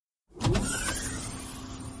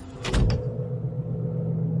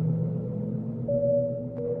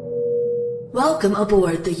Welcome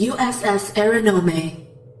aboard the USS Aranome.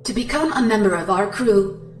 To become a member of our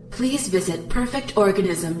crew, please visit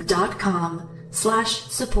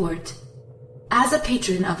perfectorganism.com/support. As a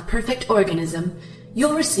patron of Perfect Organism,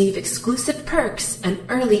 you'll receive exclusive perks and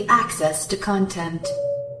early access to content.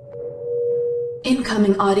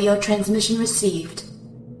 Incoming audio transmission received.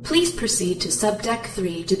 Please proceed to Subdeck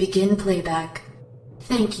 3 to begin playback.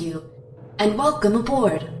 Thank you, and welcome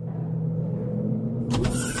aboard.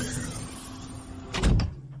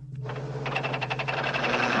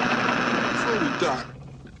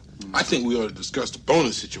 I think we ought to discuss the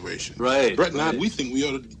bonus situation. Right. Brett and I, we think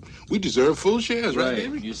we deserve full shares, right, Right.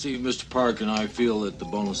 David? You see, Mr. Park and I feel that the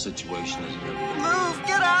bonus situation is never good. Move!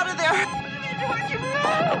 Get out of there! Don't you move!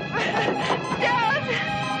 Don't! Move,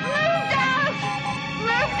 don't!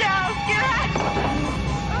 Move, don't! Get out!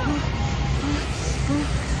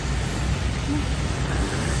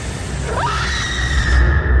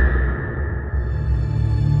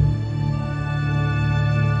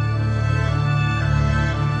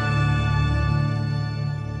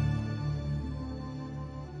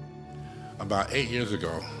 About 8 years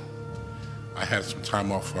ago, I had some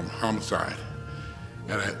time off from homicide,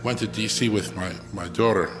 and I went to D.C. with my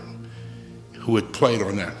daughter, who had played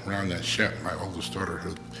around that ship. My oldest daughter,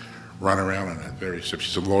 who'd run around on that very ship.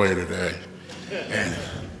 She's a lawyer today,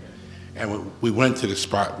 and we went to the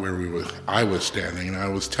spot where I was standing, and I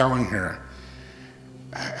was telling her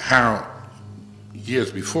how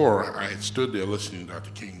years before I had stood there listening to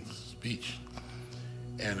Dr. King's speech,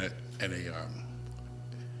 and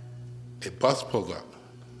a bus pulled up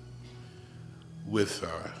with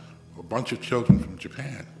a bunch of children from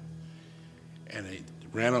Japan, and they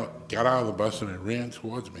got out of the bus and they ran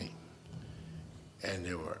towards me, and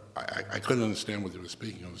I couldn't understand what they were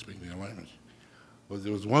speaking. I was speaking their language. But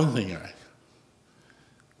there was one thing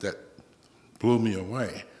that blew me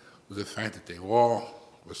away, was the fact that they all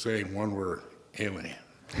were saying one word: alien.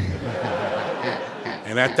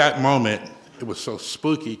 And at that moment, it was so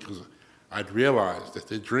spooky because I'd realized that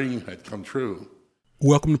the dream had come true.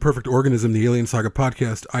 Welcome to Perfect Organism, the Alien Saga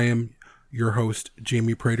podcast. I am your host,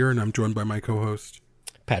 Jamie Prater, and I'm joined by my co-host,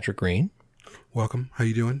 Patrick Green. Welcome. How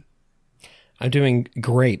you doing? I'm doing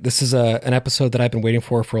great. This is an episode that I've been waiting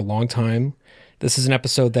for a long time. This is an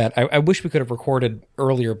episode that I wish we could have recorded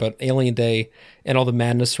earlier, but Alien Day and all the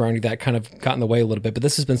madness surrounding that kind of got in the way a little bit. But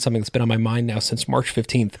this has been something that's been on my mind now since March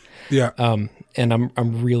 15th. Yeah. And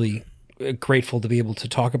I'm really grateful to be able to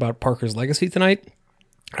talk about Parker's legacy tonight.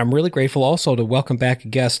 I'm really grateful also to welcome back a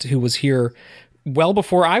guest who was here well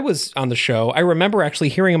before I was on the show. I remember actually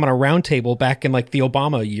hearing him on a round table back in like the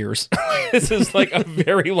Obama years. This is like a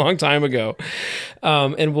very long time ago.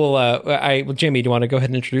 And Jamie, do you want to go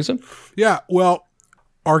ahead and introduce him? Yeah. Well,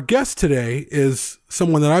 our guest today is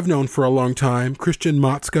someone that I've known for a long time, Christian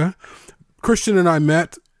Matska. Christian and I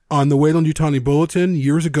met on the Weyland-Yutani Bulletin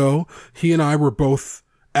years ago. He and I were both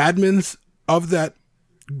admins of that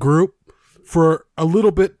group for a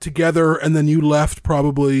little bit together, and then you left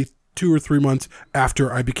probably 2 or 3 months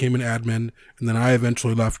after I became an admin, and then I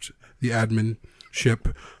eventually left the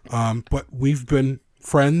adminship. But we've been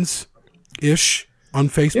friends-ish on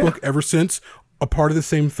Facebook ever since, a part of the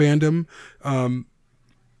same fandom.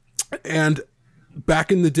 And back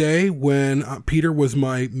in the day when Peter was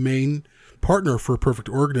my main partner for Perfect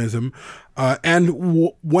Organism,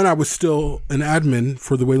 when I was still an admin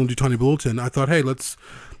for the Weyland-Yutani Bulletin, I thought, hey, let's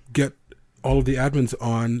get all of the admins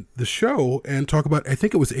on the show and talk about, I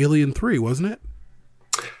think it was Alien 3, wasn't it?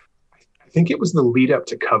 I think it was the lead up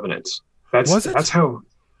to Covenant. That's how.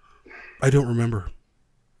 I don't remember.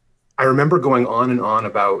 I remember going on and on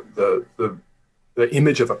about the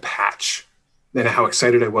image of a patch and how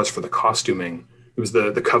excited I was for the costuming. It was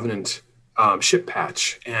the Covenant ship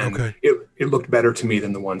patch, and it looked better to me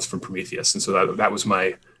than the ones from Prometheus, and so that was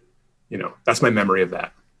my, that's my memory of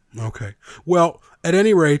that. Okay. Well, at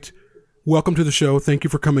any rate, welcome to the show. Thank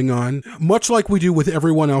you for coming on. Much like we do with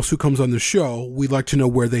everyone else who comes on the show, we'd like to know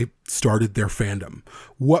where they started their fandom,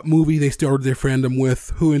 what movie they started their fandom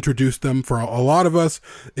with, who introduced them. For a lot of us,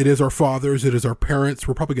 it is our fathers, it is our parents.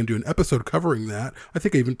 We're probably going to do an episode covering that. I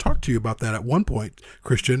think I even talked to you about that at one point,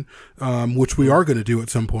 Christian, which we are going to do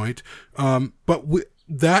at some point. But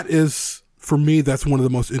that is, for me, that's one of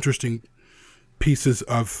the most interesting pieces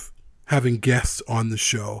of having guests on the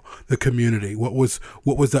show, the community. What was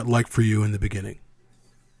that like for you in the beginning?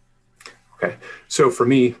 Okay. So for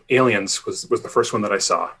me, Aliens was the first one that I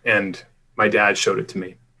saw, and my dad showed it to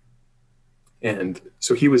me. And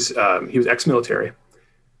so he was ex-military,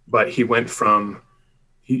 but he went from,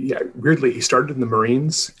 weirdly, he started in the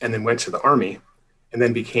Marines and then went to the Army and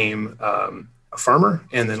then became a farmer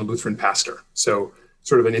and then a Lutheran pastor. So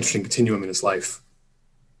sort of an interesting continuum in his life.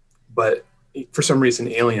 But for some reason,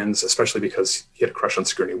 Aliens, especially because he had a crush on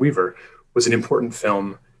Sigourney Weaver, was an important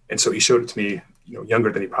film. And so he showed it to me,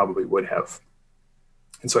 younger than he probably would have.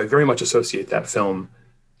 And so I very much associate that film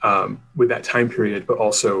with that time period, but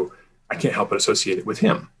also I can't help but associate it with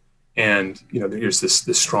him. And, there's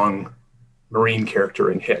this strong Marine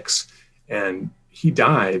character in Hicks. And he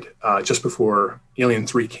died just before Alien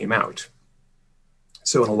 3 came out.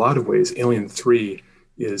 So in a lot of ways, Alien 3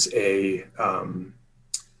 is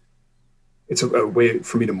it's a way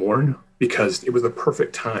for me to mourn, because it was the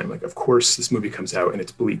perfect time. Like, of course, this movie comes out and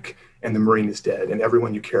it's bleak and the Marine is dead and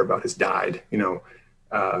everyone you care about has died,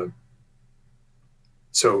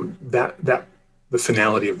 so that the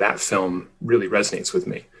finality of that film really resonates with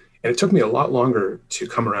me. And it took me a lot longer to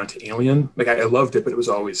come around to Alien. Like, I loved it, but it was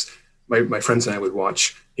always my friends and I would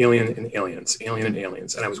watch Alien and Aliens.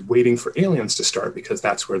 And I was waiting for Aliens to start, because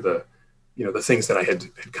that's where the things that I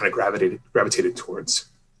had kind of gravitated towards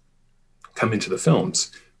come into the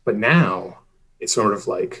films. But now it's sort of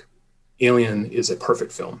like Alien is a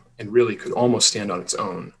perfect film and really could almost stand on its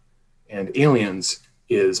own. And Aliens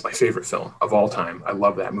is my favorite film of all time. I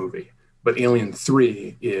love that movie. But Alien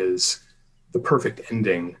 3 is the perfect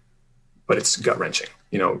ending, but it's gut-wrenching.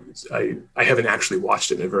 I haven't actually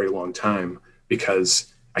watched it in a very long time,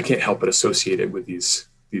 because I can't help but associate it with these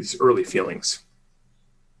early feelings.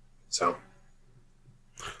 So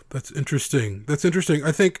that's interesting. I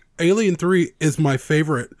think Alien 3 is my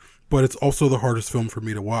favorite, but it's also the hardest film for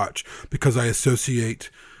me to watch, because I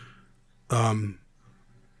associate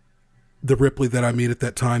the Ripley that I meet at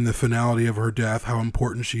that time, the finality of her death, how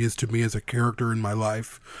important she is to me as a character in my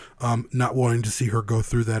life, not wanting to see her go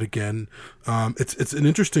through that again. It's an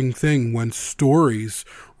interesting thing when stories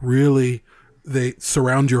really, they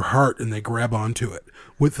surround your heart and they grab onto it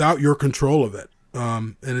without your control of it.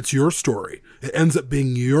 And it's your story. It ends up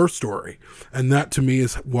being your story. And that to me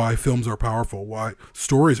is why films are powerful, why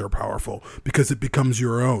stories are powerful, because it becomes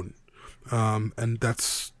your own. And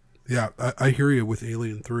that's, yeah, I hear you with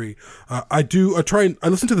Alien 3. I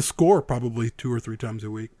listen to the score probably 2 or 3 times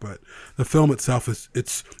a week, but the film itself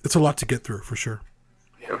it's a lot to get through for sure.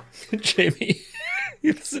 Yeah. Jamie,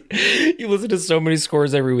 you listen to so many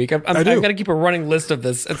scores every week. I've got to keep a running list of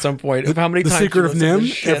this at some point of how many times. The Secret of Nim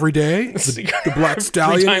every day. The Black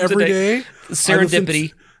Stallion every day.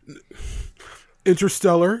 Serendipity.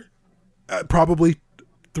 Interstellar, probably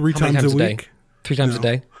 3 times a week. 3 times a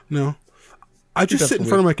day? No. I just sit in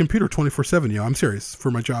front of my computer 24/7. I'm serious, for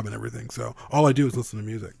my job and everything. So all I do is listen to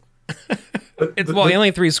music.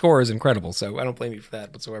 Alien 3 score is incredible, so I don't blame you for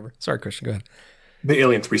that whatsoever. Sorry, Christian, go ahead. The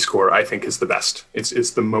Alien 3 score, I think, is the best.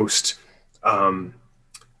 It's the most. I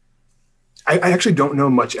actually don't know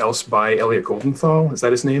much else by Elliot Goldenthal. Is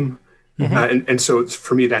that his name? Mm-hmm. And so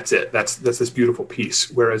for me, that's it. That's this beautiful piece.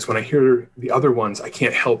 Whereas when I hear the other ones, I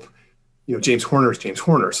can't help. James Horner is James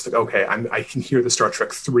Horner. It's like, okay, I can hear the Star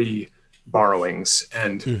Trek 3 borrowings,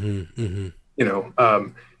 and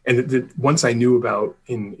once I knew about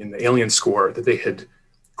in the Alien score that they had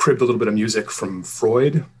cribbed a little bit of music from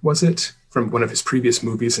Freud, was it, from one of his previous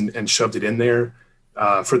movies, and shoved it in there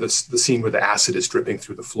for the scene where the acid is dripping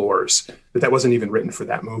through the floors, that wasn't even written for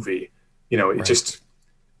that movie. It right. Just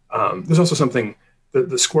there's also something,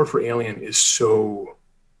 the score for Alien is so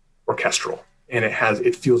orchestral, and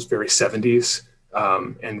it feels very 70s,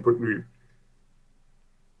 and we're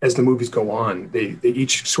as the movies go on, they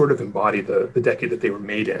each sort of embody the decade that they were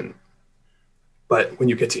made in. But when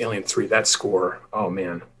you get to Alien 3, that score, oh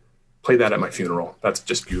man, play that at my funeral. That's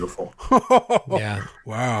just beautiful. Yeah.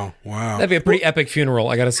 Wow. That'd be a pretty epic funeral,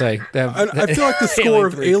 I gotta say. I feel like the score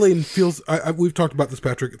of Alien feels, we've talked about this,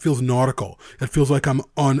 Patrick, it feels nautical. It feels like I'm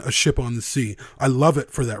on a ship on the sea. I love it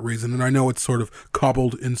for that reason. And I know it's sort of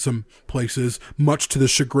cobbled in some places, much to the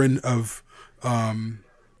chagrin of,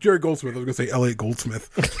 Jerry Goldsmith. I was going to say Elliot Goldsmith.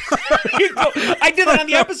 I did that on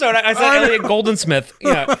the episode. I said Elliot Goldensmith.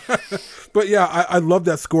 Yeah. But yeah, I love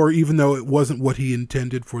that score, even though it wasn't what he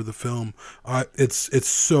intended for the film. It's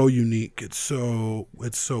so unique. It's so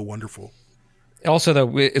wonderful. Also,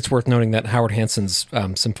 though, it's worth noting that Howard Hanson's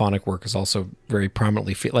symphonic work is also very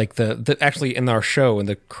prominently actually in our show in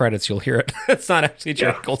the credits you'll hear it. It's not actually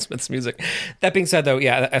Jerry Goldsmith's music. That being said, though,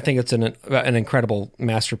 yeah, I think it's an incredible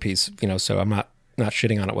masterpiece. So I'm not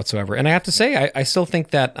shitting on it whatsoever. And I have to say, I still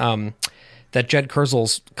think that that Jed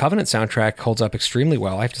Kurzel's Covenant soundtrack holds up extremely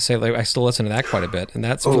well. I have to say, I still listen to that quite a bit, and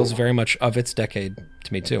that feels very much of its decade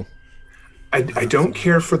to me too. I don't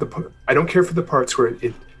care for the parts where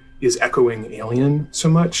it is echoing Alien so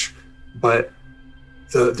much, but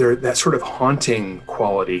that sort of haunting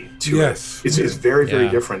quality to it is very, very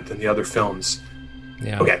different than the other films.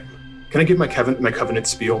 Yeah. Okay. Can I give my Covenant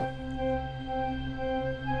spiel?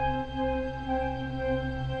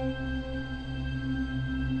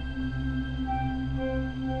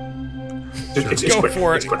 Go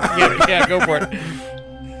for it. Yeah, go for it.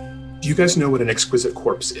 Do you guys know what an exquisite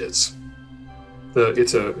corpse is?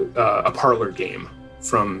 It's a parlor game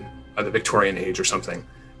from the Victorian age or something.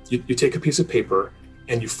 You take a piece of paper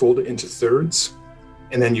and you fold it into thirds,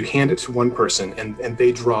 and then you hand it to one person, and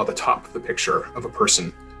they draw the top of the picture of a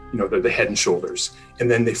person, the head and shoulders.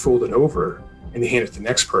 And then they fold it over and they hand it to the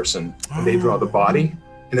next person, and they draw the body,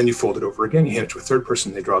 and then you fold it over again, you hand it to a third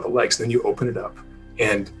person, and they draw the legs, and then you open it up,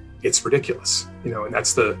 and it's ridiculous, and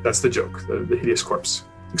that's the joke, the hideous corpse,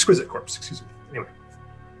 exquisite corpse, excuse me. Anyway,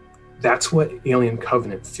 that's what Alien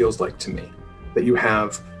Covenant feels like to me, that you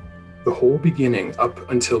have the whole beginning up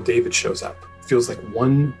until David shows up feels like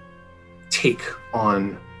one take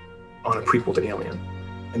on a prequel to Alien,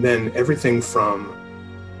 and then everything from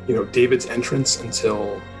David's entrance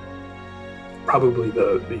until probably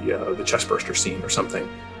the chestburster scene or something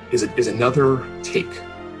is another take,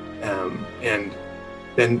 and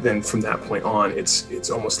then from that point on, it's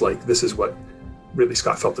almost like this is what Ridley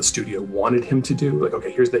Scott felt the studio wanted him to do. Like,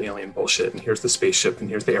 okay, here's the alien bullshit, and here's the spaceship, and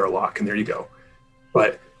here's the airlock, and there you go.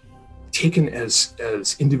 But taken as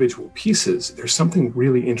individual pieces, there's something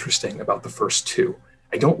really interesting about the first two.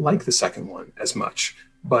 I don't like the second one as much,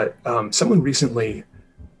 but someone recently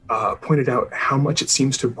pointed out how much it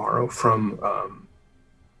seems to borrow from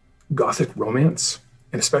Gothic romance,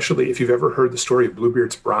 and especially if you've ever heard the story of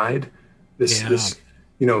Bluebeard's Bride. There's this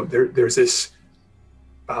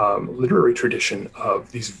literary tradition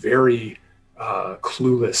of these very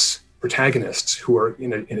clueless protagonists who are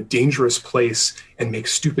in a dangerous place and make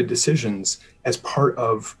stupid decisions as part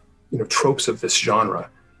of tropes of this genre.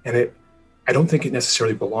 And I don't think it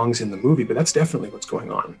necessarily belongs in the movie, but that's definitely what's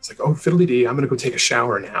going on. It's like, oh, fiddly-dee, I'm going to go take a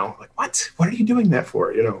shower now. Like, what? What are you doing that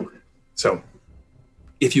for? So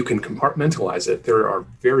if you can compartmentalize it, there are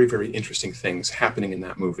very, very interesting things happening in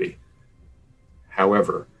that movie.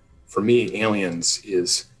 However, for me, Aliens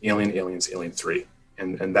is Alien, Aliens, Alien 3.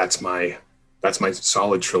 And that's my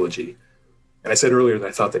solid trilogy. And I said earlier that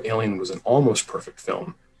I thought that Alien was an almost perfect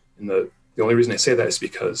film. And the only reason I say that is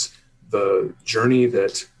because the journey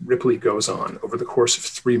that Ripley goes on over the course of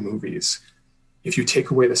 3 movies, if you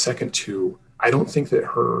take away the second 2, I don't think that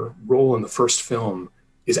her role in the first film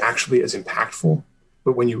is actually as impactful.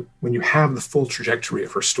 But when you have the full trajectory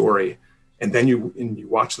of her story, and then you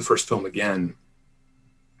watch the first film again,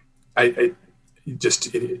 it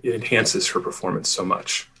enhances her performance so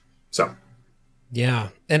much. So. Yeah.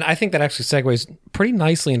 And I think that actually segues pretty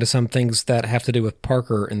nicely into some things that have to do with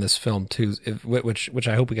Parker in this film too, which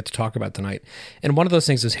I hope we get to talk about tonight. And one of those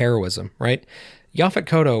things is heroism, right? Yaphet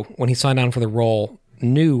Kotto, when he signed on for the role,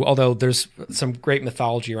 knew, although there's some great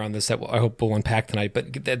mythology around this that I hope we'll unpack tonight,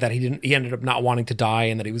 but that he ended up not wanting to die,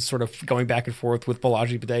 and that he was sort of going back and forth with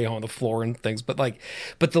Balaji Badeo on the floor and things. But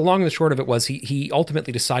the long and the short of it was he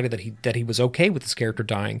ultimately decided that he was okay with his character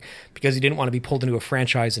dying because he didn't want to be pulled into a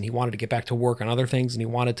franchise, and he wanted to get back to work on other things, and he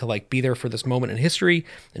wanted to be there for this moment in history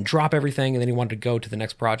and drop everything, and then he wanted to go to the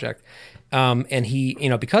next project. And he,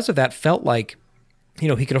 because of that, felt like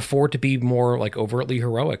he could afford to be more overtly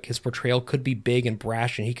heroic. His portrayal could be big and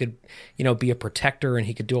brash, and he could, be a protector, and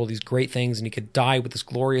he could do all these great things, and he could die with this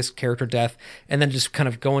glorious character death, and then just kind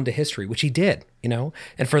of go into history, which he did, And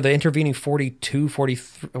for the intervening 43,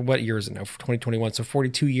 what year is it now? 2021. So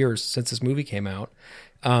 42 years since this movie came out.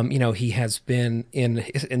 He has been in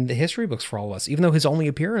the history books for all of us, even though his only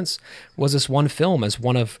appearance was this one film as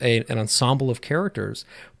one of an ensemble of characters.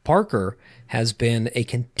 Parker has been a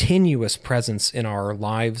continuous presence in our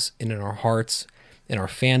lives and in our hearts, in our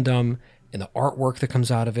fandom, in the artwork that comes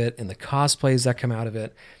out of it, in the cosplays that come out of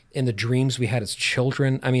it, in the dreams we had as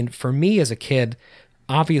children. I mean, for me as a kid,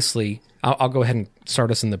 obviously, I'll go ahead and start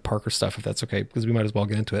us in the Parker stuff if that's okay, because we might as well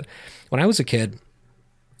get into it. When I was a kid,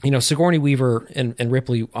 Sigourney Weaver and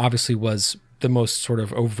Ripley obviously was the most sort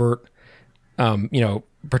of overt,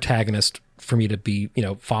 protagonist for me to be,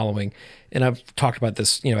 following. And I've talked about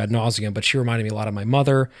this, ad nauseum, but she reminded me a lot of my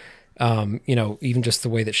mother. Even just the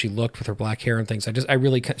way that she looked with her black hair and things.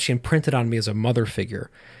 She imprinted on me as a mother figure.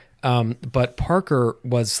 But Parker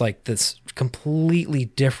was like this completely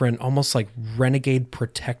different, almost like renegade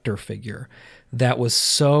protector figure that was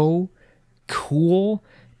so cool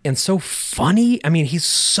and so funny. I mean, he's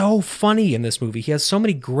so funny in this movie. He has so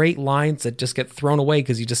many great lines that just get thrown away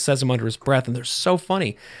because he just says them under his breath, and they're so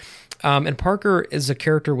funny. And Parker is a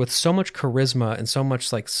character with so much charisma and so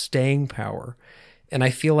much staying power. And I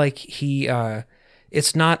feel like he,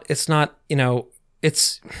 it's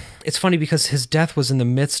funny because his death was in the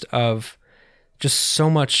midst of just so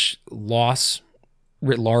much loss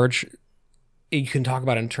writ large. You can talk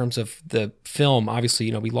about it in terms of the film.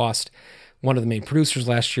 Obviously, we lost one of the main producers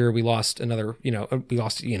last year. We lost another, we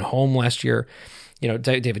lost Ian Holm last year.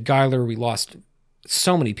 David Giler. We lost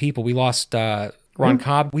so many people. We lost Ron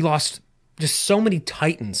Cobb. We lost just so many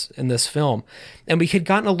titans in this film, and we had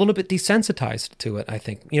gotten a little bit desensitized to it. I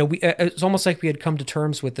think, it's almost like we had come to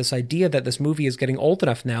terms with this idea that this movie is getting old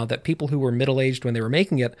enough now that people who were middle-aged when they were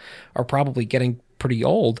making it are probably getting pretty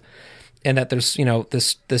old, and that there's,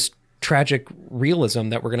 this tragic realism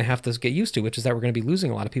that we're going to have to get used to, which is that we're going to be losing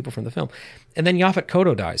a lot of people from the film. And then Yaphet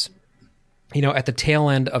Kotto dies, at the tail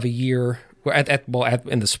end of a year,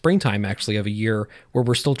 in the springtime, actually, of a year where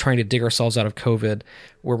we're still trying to dig ourselves out of COVID,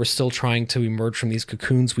 where we're still trying to emerge from these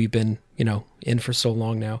cocoons we've been, in for so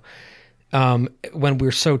long now. When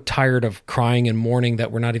we're so tired of crying and mourning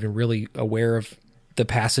that we're not even really aware of the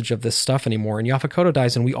passage of this stuff anymore. And Yaphet Kotto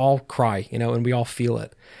dies, and we all cry, and we all feel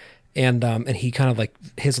it. And he kind of, like,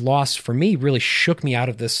 his loss for me really shook me out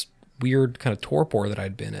of this weird kind of torpor that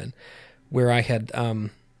I'd been in, where I had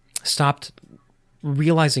stopped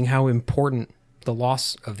realizing how important the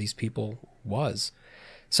loss of these people was.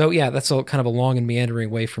 So yeah, that's a kind of a long and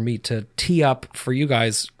meandering way for me to tee up for you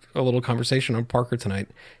guys a little conversation on Parker tonight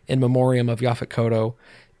in memoriam of Yaphet Kotto,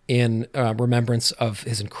 in remembrance of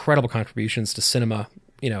his incredible contributions to cinema,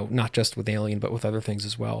 not just with Alien, but with other things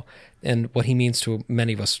as well. And what he means to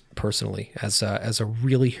many of us personally as a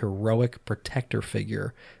really heroic protector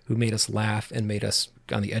figure who made us laugh and made us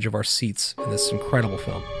on the edge of our seats in this incredible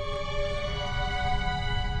film.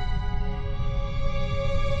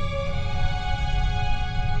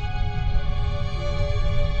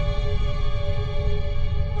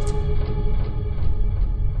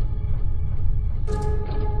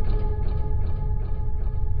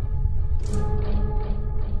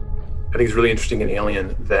 I think it's really interesting in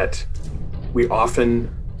Alien that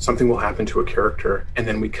something will happen to a character, and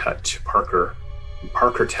then we cut to Parker. And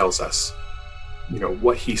Parker tells us,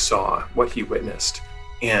 what he saw, what he witnessed,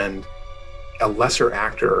 and a lesser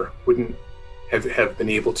actor wouldn't have been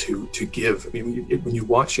able to give. I mean, when you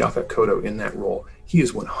watch Yaphet Kotto in that role, he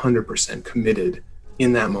is 100% committed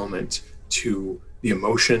in that moment to the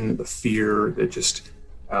emotion, the fear, that just.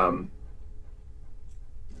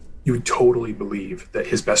 You totally believe that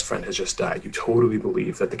his best friend has just died. You totally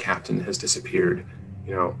believe that the captain has disappeared,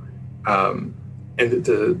 and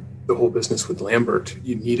the whole business with Lambert,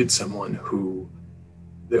 you needed someone who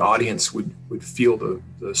the audience would feel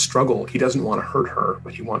the struggle. He doesn't want to hurt her,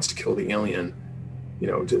 but he wants to kill the alien,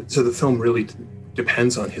 so the film really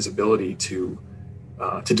depends on his ability to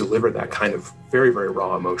deliver that kind of very, very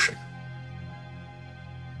raw emotion.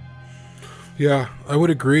 Yeah, I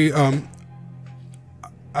would agree.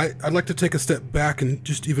 I'd like to take a step back and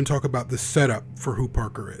just even talk about the setup for who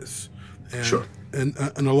Parker is. And, sure. And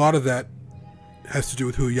a lot of that has to do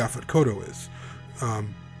with who Yaphet Kotto is.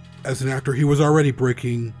 As an actor, he was already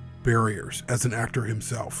breaking barriers as an actor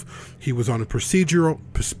himself. He was on a procedural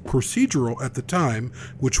at the time,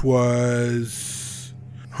 which was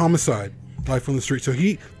Homicide, Life on the Street. So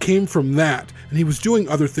he came from that, and he was doing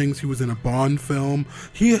other things. He was in a Bond film.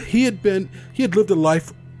 He had lived a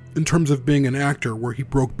life in terms of being an actor where he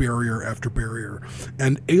broke barrier after barrier.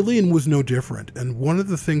 And Alien was no different. And one of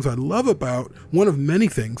many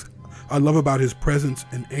things I love about his presence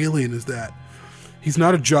in Alien is that he's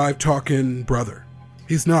not a jive talking brother.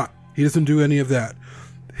 He's not. He doesn't do any of that.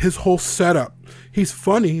 His whole setup, he's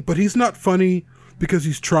funny, but he's not funny because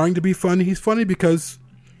he's trying to be funny. He's funny because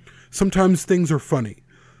sometimes things are funny.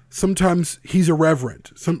 Sometimes he's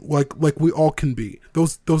irreverent, like we all can be.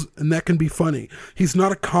 Those, and that can be funny. He's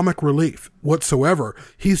not a comic relief whatsoever.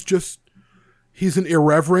 He's an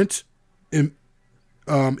irreverent,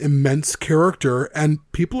 immense character, and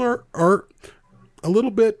people are a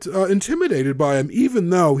little bit intimidated by him, even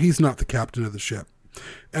though he's not the captain of the ship.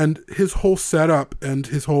 And his whole setup and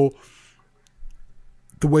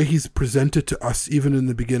the way he's presented to us, even in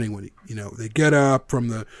the beginning, when they get up from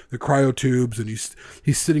the cryotubes and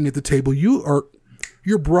he's sitting at the table, you're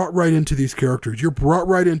brought right into these characters. You're brought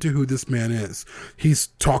right into who this man is. He's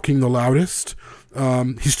talking the loudest.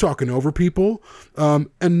 He's talking over people,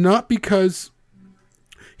 and not because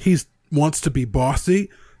he wants to be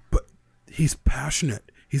bossy, but he's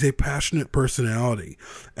passionate. He's a passionate personality,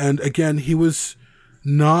 and again, he was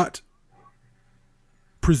not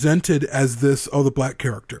presented as the black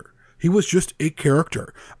character. He was just a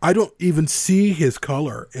character. I don't even see his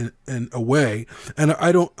color in a way, and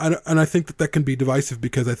I think that can be divisive,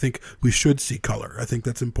 because I think we should see color. I think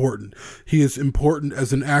that's important. He is important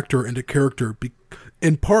as an actor and a character,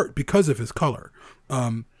 in part because of his color.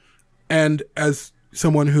 And as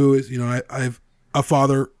someone who is,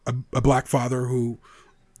 a black father who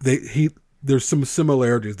there's some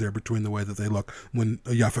similarities there between the way that they look when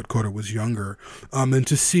Yaphet Kotto was younger. And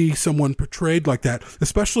to see someone portrayed like that,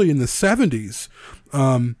 especially in the 70s,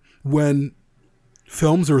 when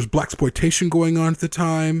there was blaxploitation going on at the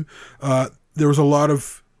time, there was a lot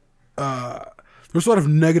of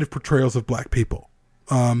negative portrayals of black people.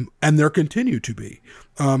 And there continue to be.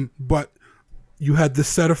 But you had this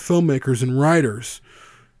set of filmmakers and writers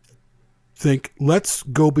think, let's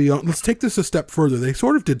go beyond, let's take this a step further. They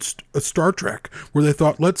sort of did a Star Trek where they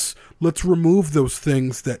thought, let's remove those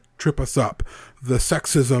things that trip us up, the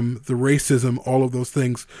sexism, the racism, all of those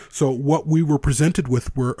things. So what we were presented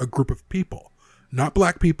with were a group of people, not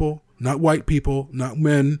black people, not white people, not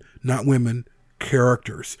men, not women,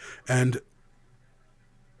 characters. And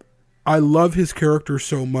I love his character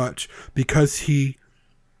so much because he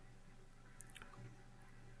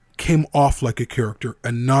came off like a character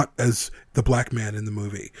and not as the black man in the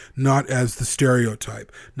movie, not as the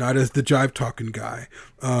stereotype, not as the jive talking guy.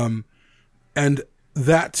 And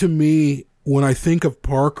that, to me, when I think of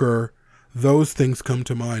Parker, those things come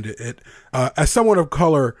to mind. As someone of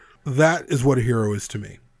color, that is what a hero is to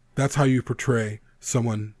me. That's how you portray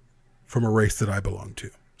someone from a race that I belong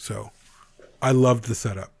to. So I loved the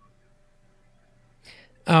setup.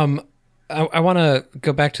 I want to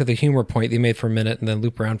go back to the humor point that you made for a minute and then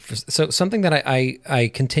loop around. So something that I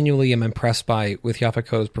continually am impressed by with Yaphet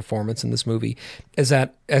Kotto's performance in this movie is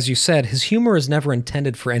that, as you said, his humor is never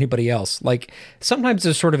intended for anybody else. Like, sometimes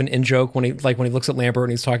there's sort of an in-joke when he looks at Lambert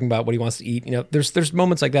and he's talking about what he wants to eat. You know, there's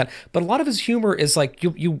moments like that. But a lot of his humor is like,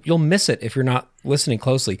 you'll miss it if you're not listening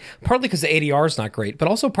closely, partly because the ADR is not great, but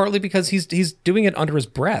also partly because he's doing it under his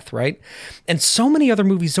breath, right? And so many other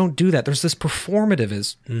movies don't do that. There's this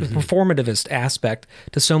performativist aspect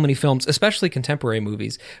to so many films, especially contemporary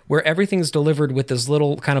movies, where everything's delivered with this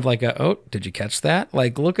little kind of like oh, did you catch that?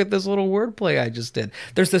 Like, look at this little wordplay I just did.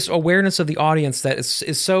 There's this awareness of the audience that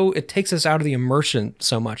is so, it takes us out of the immersion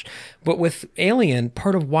so much. But with Alien,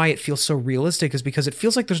 part of why it feels so realistic is because it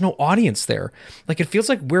feels like there's no audience there. Like, it feels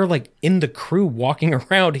like we're like in the crew walking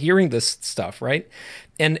around hearing this stuff, right?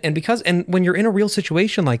 And when you're in a real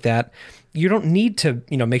situation like that, you don't need to,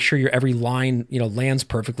 make sure your every line, lands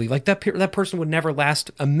perfectly. Like that person would never last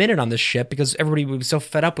a minute on this ship because everybody would be so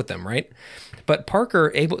fed up with them, right? But Parker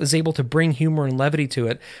is able to bring humor and levity to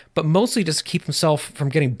it, but mostly just keep himself from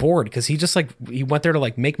getting bored because he just he went there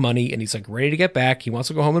to make money and he's ready to get back. He wants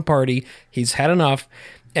to go home and party. He's had enough.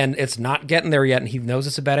 And it's not getting there yet, and he knows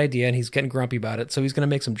it's a bad idea, and he's getting grumpy about it, so he's going to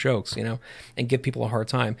make some jokes, and give people a hard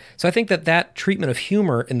time. So I think that treatment of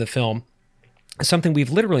humor in the film is something we've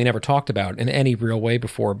literally never talked about in any real way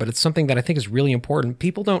before, but it's something that I think is really important.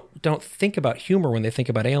 People don't think about humor when they think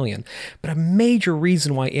about Alien, but a major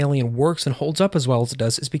reason why Alien works and holds up as well as it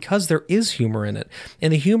does is because there is humor in it,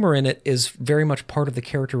 and the humor in it is very much part of the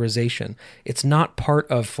characterization. It's not part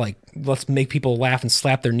of let's make people laugh and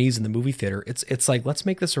slap their knees in the movie theater. It's like, let's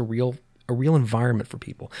make this a real environment for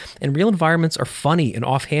people, and real environments are funny and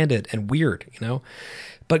offhanded and weird,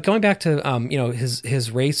 But going back to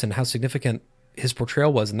his race and how significant his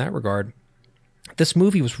portrayal was in that regard, this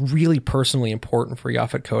movie was really personally important for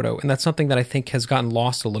Yaphet Kotto, and that's something that I think has gotten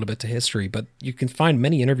lost a little bit to history, but you can find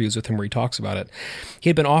many interviews with him where he talks about it. He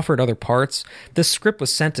had been offered other parts. This script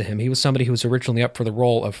was sent to him. He was somebody who was originally up for the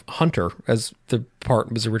role of Hunter, as the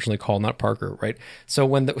part was originally called, not Parker, right? So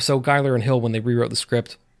Giler and Hill, when they rewrote the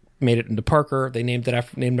script, made it into Parker. They named it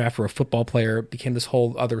after a football player. It became this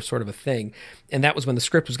whole other sort of a thing. And that was when the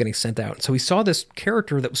script was getting sent out. So we saw this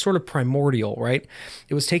character that was sort of primordial, right?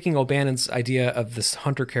 It was taking O'Bannon's idea of this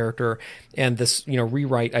Hunter character and this,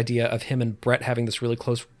 rewrite idea of him and Brett having this really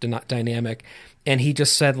close dynamic. And he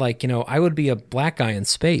just said, I would be a black guy in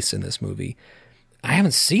space in this movie. I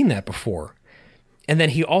haven't seen that before. And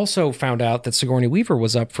then he also found out that Sigourney Weaver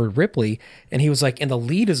was up for Ripley, and he was like, and the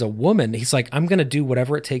lead is a woman. He's like, I'm going to do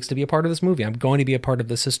whatever it takes to be a part of this movie. I'm going to be a part of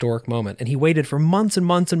this historic moment. And he waited for months and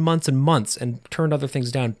months and months and months and turned other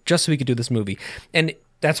things down just so he could do this movie. And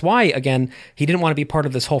that's why, again, he didn't want to be part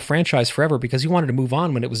of this whole franchise forever because he wanted to move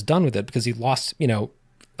on when it was done with it because he lost, a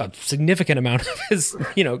significant amount of his,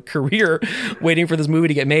 career waiting for this movie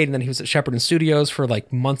to get made. And then he was at Shepperton Studios for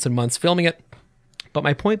months and months filming it. But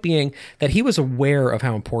my point being that he was aware of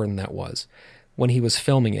how important that was when he was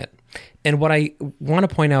filming it. And what I want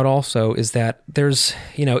to point out also is that there's,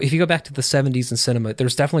 if you go back to the 70s in cinema,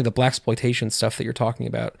 there's definitely the blaxploitation stuff that you're talking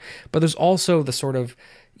about. But there's also the sort of,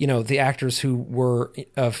 the actors who were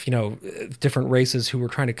of, different races who were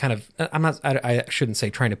trying to kind of, I shouldn't say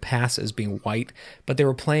trying to pass as being white, but they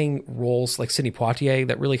were playing roles like Sidney Poitier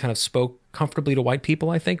that really kind of spoke comfortably to white people,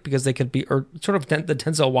 I think, because they could be, or sort of the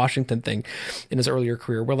Denzel Washington thing in his earlier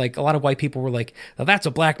career, where like a lot of white people were like, now that's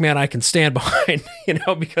a black man I can stand behind,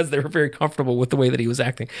 because they were very comfortable with the way that he was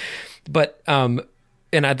acting. But,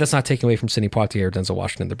 that's not taken away from Sidney Poitier or Denzel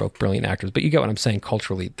Washington. They're both brilliant actors, but you get what I'm saying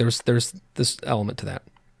culturally. There's this element to that.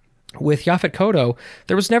 With Yaphet Kotto,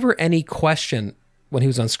 there was never any question when he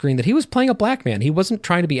was on screen that he was playing a black man. He wasn't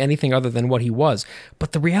trying to be anything other than what he was.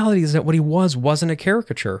 But the reality is that what he wasn't a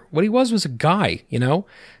caricature. What he was a guy,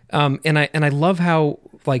 And I love how,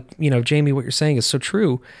 like, Jamie, what you're saying is so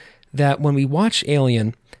true, that when we watch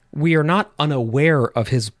Alien, we are not unaware of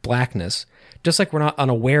his blackness, just like we're not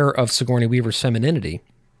unaware of Sigourney Weaver's femininity.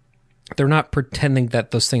 They're not pretending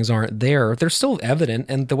that those things aren't there. They're still evident,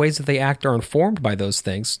 and the ways that they act are informed by those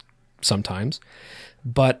things sometimes.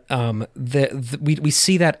 But we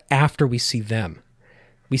see that after we see them.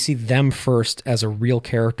 We see them first as a real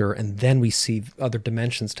character, and then we see other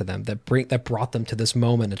dimensions to them that brought them to this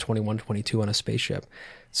moment in 2122 on a spaceship.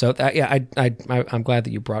 So I'm glad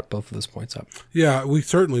that you brought both of those points up. Yeah,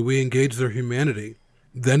 we engage their humanity.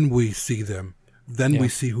 Then we see them. Then we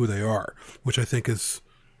see who they are, which I think is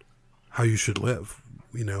how you should live.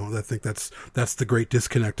 I think that's the great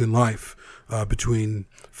disconnect in life between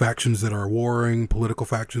factions that are warring, political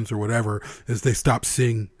factions or whatever, is they stop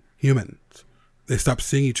seeing humans. They stop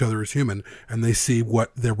seeing each other as human, and they see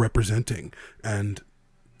what they're representing. And,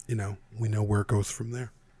 we know where it goes from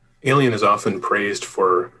there. Alien is often praised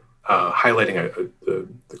for highlighting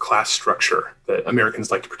the class structure that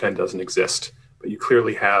Americans like to pretend doesn't exist. But you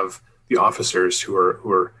clearly have the officers who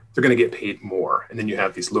are they're going to get paid more. And then you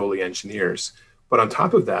have these lowly engineers. But on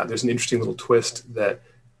top of that, there's an interesting little twist that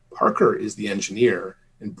Parker is the engineer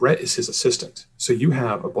and Brett is his assistant. So you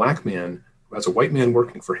have a black man who has a white man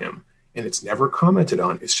working for him, and it's never commented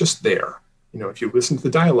on. It's just there. If you listen to the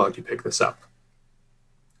dialogue, you pick this up.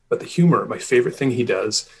 But the humor, my favorite thing he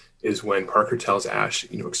does is when Parker tells Ash,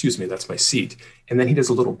 excuse me, that's my seat. And then he does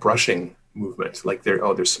a little brushing movement. Like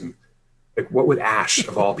there's some, like, what would Ash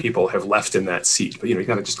of all people have left in that seat? But, you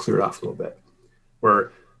got to just clear it off a little bit.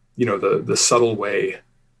 Where, the subtle way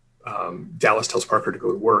Dallas tells Parker to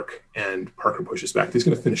go to work and Parker pushes back. He's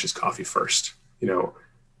going to finish his coffee first. You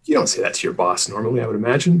don't say that to your boss normally, I would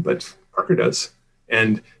imagine, but Parker does.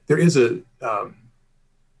 And there is a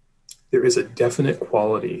definite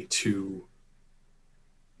quality to,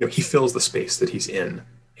 he fills the space that he's in,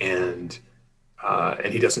 and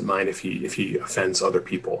he doesn't mind if he offends other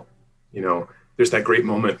people. There's that great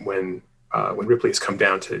moment when Ripley has come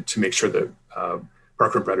down to make sure that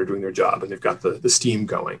Parker and Brett are doing their job, and they've got the steam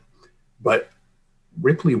going. But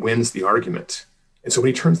Ripley wins the argument. And so when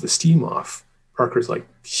he turns the steam off, Parker's like,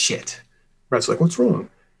 shit. Brett's like, what's wrong?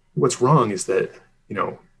 What's wrong is that,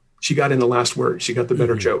 she got in the last word. She got the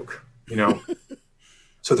better joke,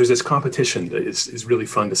 So there's this competition that is really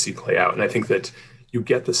fun to see play out. And I think that you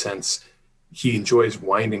get the sense he enjoys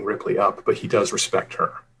winding Ripley up, but he does respect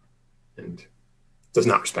her and does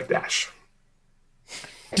not respect Ash.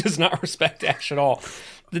 Does not respect Ash at all.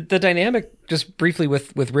 The dynamic, just briefly,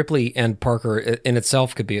 with Ripley and Parker in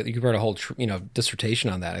itself could be, you could write a whole dissertation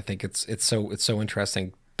on that. I think it's so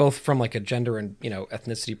interesting, both from like a gender and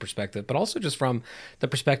ethnicity perspective, but also just from the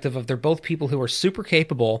perspective of they're both people who are super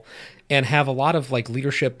capable and have a lot of like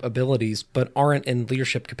leadership abilities, but aren't in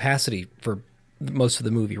leadership capacity for most of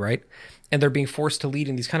the movie, right? And they're being forced to lead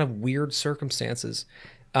in these kind of weird circumstances.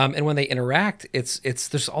 And when they interact, it's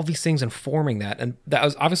there's all these things informing that. And that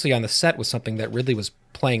was obviously on the set was something that Ridley was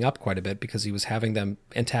playing up quite a bit because he was having them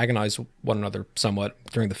antagonize one another somewhat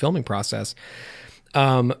during the filming process.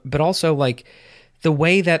 But also like the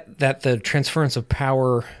way that the transference of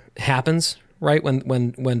power happens, right?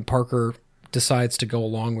 When Parker decides to go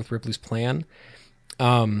along with Ripley's plan,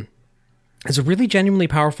 is a really genuinely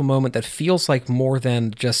powerful moment that feels like more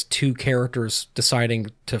than just two characters deciding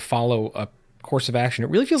to follow a course of action.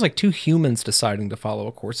 It really feels like two humans deciding to follow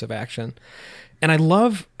a course of action. And I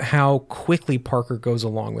love how quickly Parker goes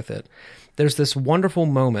along with it. There's this wonderful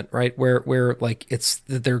moment, right, where like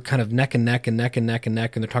they're kind of neck and neck and neck and neck and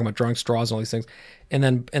neck, and they're talking about drawing straws and all these things. And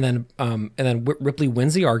then Ripley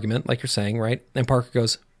wins the argument, like you're saying, right? And Parker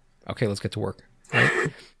goes, "Okay, let's get to work."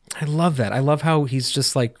 Right? I love that. I love how he's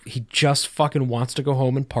just like, he just fucking wants to go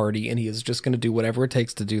home and party, and he is just going to do whatever it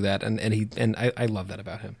takes to do that. And I love that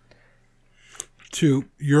about him. To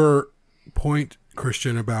your point,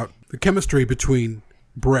 Christian, about the chemistry between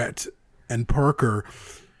Brett and Parker,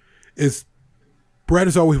 is Brett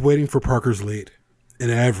is always waiting for Parker's lead in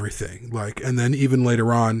everything. Like, and then even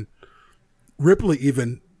later on, Ripley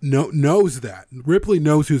even knows that. Ripley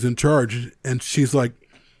knows who's in charge, and she's like,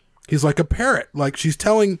 he's like a parrot. Like, she's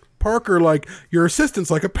telling Parker like your assistant's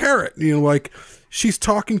like a parrot. You know, like she's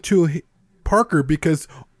talking to Parker because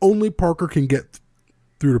only Parker can get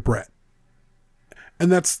through to Brett.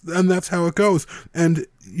 And that's how it goes. And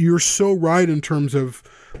you're so right in terms of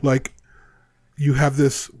like you have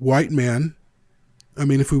this white man. I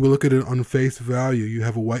mean, if we look at it on face value, you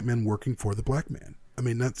have a white man working for the black man. I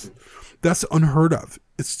mean, that's unheard of.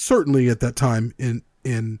 It's certainly at that time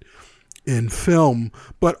in film,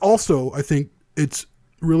 but also I think it's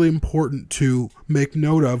really important to make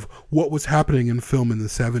note of what was happening in film in the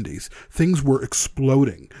 70s. Things were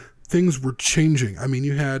exploding. Things were changing. I mean,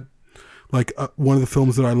 you had like one of the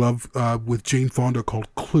films that I love with Jane Fonda called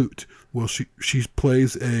Klute. Well, she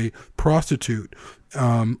plays a prostitute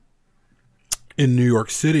in New York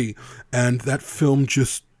City, and that film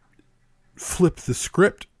just flipped the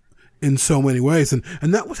script in so many ways. And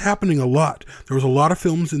that was happening a lot. There was a lot of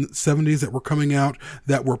films in the 70s that were coming out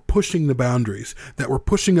that were pushing the boundaries, that were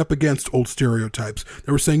pushing up against old stereotypes.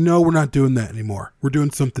 They were saying, no, we're not doing that anymore. We're doing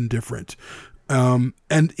something different.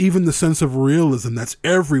 And even the sense of realism that's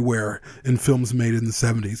everywhere in films made in the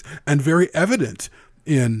 70s and very evident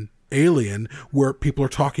in Alien, where people are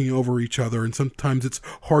talking over each other and sometimes it's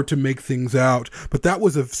hard to make things out. But that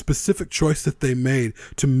was a specific choice that they made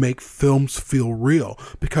to make films feel real,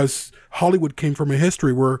 because Hollywood came from a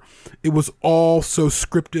history where it was all so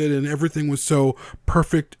scripted and everything was so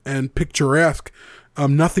perfect and picturesque.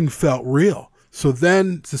 Nothing felt real. So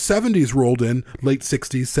then the 70s rolled in, late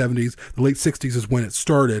 60s, 70s. The late 60s is when it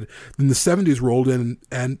started. Then the 70s rolled in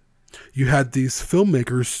and you had these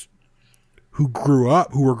filmmakers who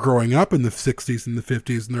were growing up in the 60s and the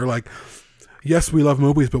 50s, and they're like, yes, we love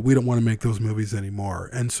movies, but we don't want to make those movies anymore.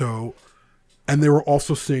 And they were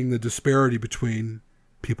also seeing the disparity between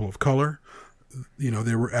people of color. You know,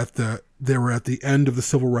 they were at the end of the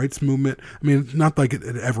civil rights movement. I mean, not like it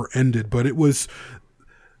had ever ended, but it was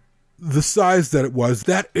the size that it was.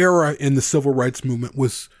 That era in the civil rights movement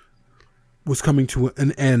was coming to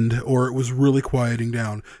an end, or it was really quieting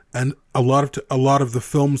down. And a lot of the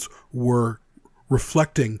films were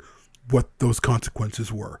reflecting what those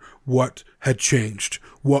consequences were, what had changed,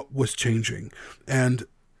 what was changing. And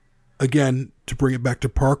again, to bring it back to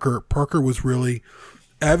Parker was really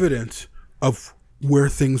evident of where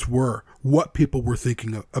things were, what people were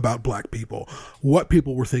thinking about black people, what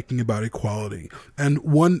people were thinking about equality. And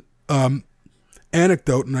one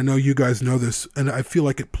anecdote, and I know you guys know this, and I feel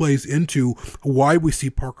like it plays into why we see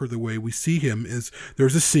Parker the way we see him, is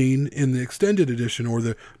there's a scene in the extended edition or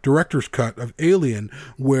the director's cut of Alien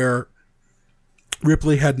where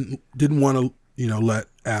Ripley didn't want to, you know, let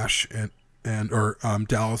Ash or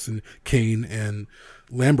Dallas and Kane and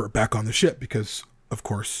Lambert back on the ship because, of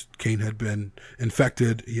course, Kane had been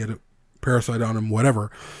infected, he had a parasite on him,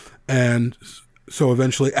 whatever. And so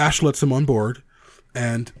eventually Ash lets him on board,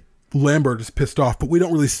 and Lambert is pissed off, but we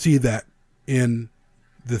don't really see that in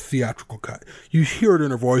the theatrical cut. You hear it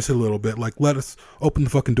in her voice a little bit, like, let us open the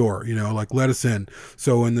fucking door, you know, like, let us in.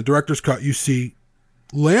 So in the director's cut, you see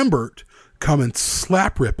Lambert come and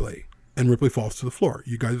slap Ripley, and Ripley falls to the floor.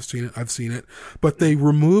 You guys have seen it. I've seen it. But they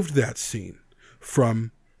removed that scene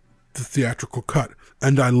from the theatrical cut,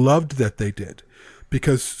 and I loved that they did,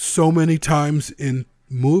 because so many times in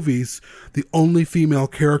movies, the only female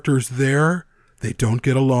characters there, they don't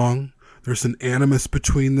get along. There's an animus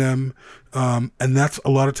between them. And that's a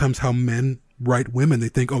lot of times how men write women. They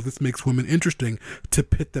think, oh, this makes women interesting, to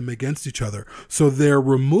pit them against each other. So their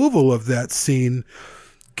removal of that scene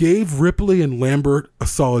gave Ripley and Lambert a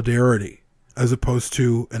solidarity as opposed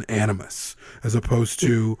to an animus, as opposed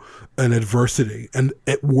to an adversity. And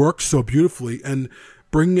it worked so beautifully. And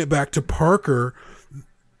bringing it back to Parker,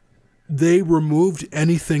 they removed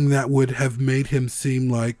anything that would have made him seem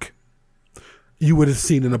like you would have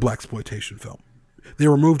seen in a blaxploitation film. They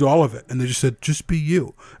removed all of it, and they just said, just be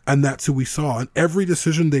you. And that's who we saw. And every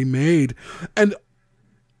decision they made, and,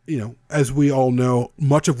 you know, as we all know,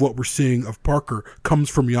 much of what we're seeing of Parker comes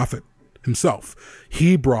from Yaphet himself.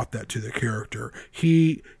 He brought that to the character.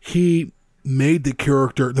 He made the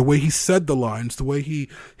character, the way he said the lines, the way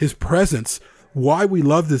his presence. Why we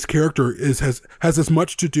love this character has as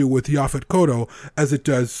much to do with Yaphet Kotto as it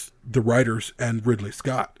does the writers and Ridley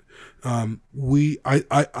Scott. I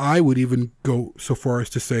would even go so far as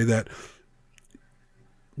to say that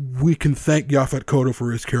we can thank Yaphet Kotto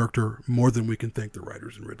for his character more than we can thank the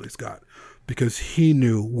writers and Ridley Scott, because he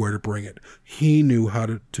knew where to bring it. He knew how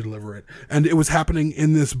to deliver it. And it was happening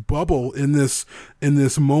in this bubble, in this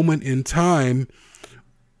moment in time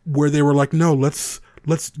where they were like, no, let's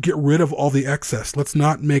get rid of all the excess. Let's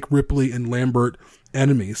not make Ripley and Lambert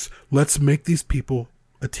enemies. Let's make these people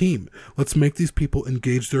a team. Let's make these people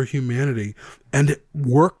engage their humanity. And it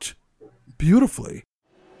worked beautifully.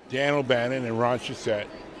 Dan O'Bannon and Ron Shusett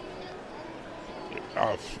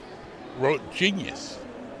wrote genius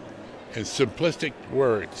in simplistic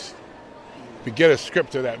words. To get a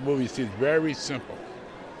script of that movie seems very simple,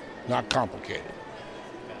 not complicated.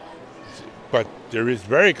 But there is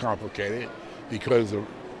very complicated because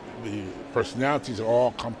the personalities are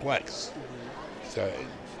all complex. So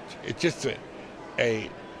it's just a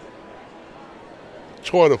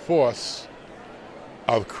tour de force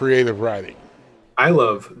of creative writing. I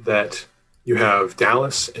love that you have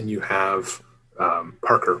Dallas and you have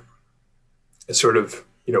Parker. It's sort of,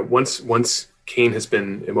 once Kane has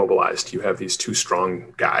been immobilized, you have these two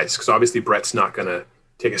strong guys. Because obviously Brett's not going to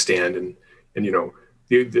take a stand. And the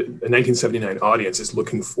 1979 audience is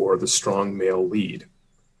looking for the strong male lead,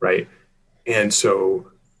 right? And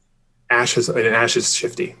so Ash is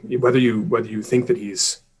shifty. Whether you think that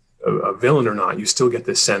he's a villain or not, you still get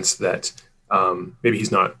this sense that maybe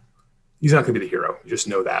he's not going to be the hero. You just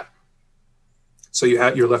know that. So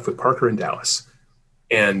you're left with Parker and Dallas.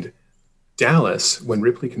 And Dallas, when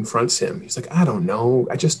Ripley confronts him, he's like, I don't know.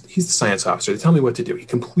 He's the science officer. They tell me what to do. He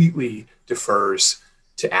completely defers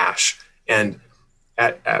to Ash. And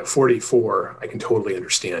at 44, I can totally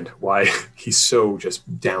understand why he's so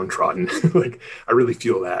just downtrodden. Like, I really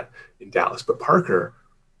feel that in Dallas. But Parker,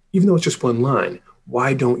 even though it's just one line,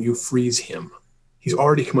 why don't you freeze him? He's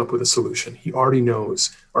already come up with a solution. He already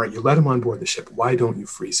knows, all right, you let him on board the ship. Why don't you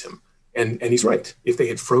freeze him? And he's right. If they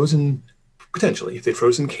had frozen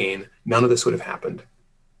Kane, none of this would have happened.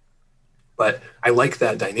 But I like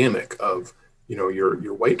that dynamic of,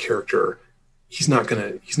 your white character, he's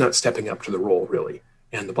not stepping up to the role really.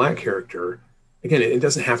 And the black character, again, it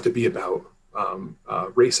doesn't have to be about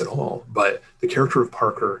race at all, but the character of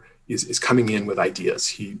Parker is coming in with ideas.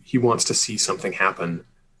 He wants to see something happen.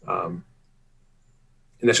 And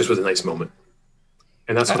that just was a nice moment.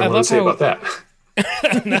 And that's what I want to say about that.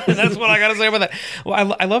 That's what I got to say about that.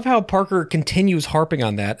 Well, I love how Parker continues harping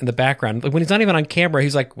on that in the background. Like when he's not even on camera,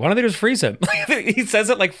 he's like, why don't they just freeze him? He says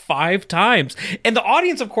it like 5 times. And the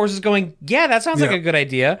audience, of course, is going, yeah, that sounds like a good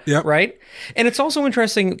idea. Yep. Right? And it's also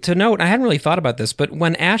interesting to note, I hadn't really thought about this, but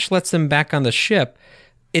when Ash lets them back on the ship,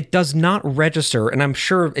 it does not register, and I'm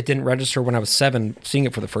sure it didn't register when I was 7 seeing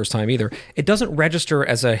it for the first time either. It doesn't register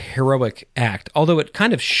as a heroic act, although it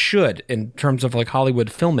kind of should in terms of like Hollywood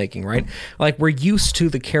filmmaking, right? Like we're used to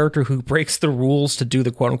the character who breaks the rules to do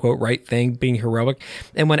the quote unquote right thing being heroic.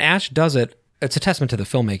 And when Ash does it, it's a testament to the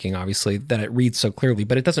filmmaking, obviously, that it reads so clearly,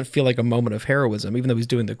 but it doesn't feel like a moment of heroism, even though he's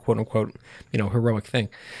doing the quote unquote, heroic thing.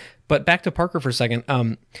 But back to Parker for a second.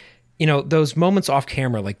 Those moments off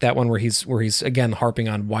camera, like that one where he's again harping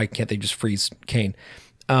on why can't they just freeze Kane?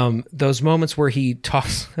 Those moments where he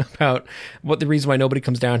talks about what the reason why nobody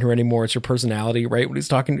comes down here anymore is her personality, right? When he's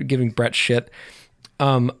giving Brett shit.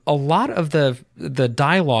 A lot of the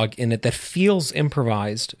dialogue in it that feels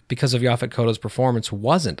improvised because of Yaphet Kotto's performance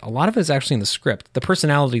wasn't. A lot of it is actually in the script. The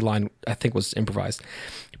personality line, I think, was improvised.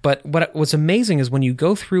 But what was amazing is when you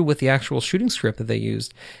go through with the actual shooting script that they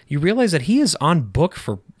used, you realize that he is on book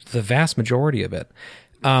for the vast majority of it.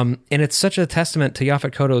 And it's such a testament to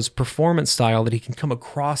Yaphet Kotto's performance style that he can come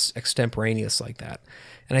across extemporaneous like that.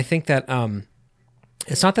 And I think that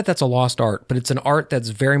it's not that that's a lost art, but it's an art that's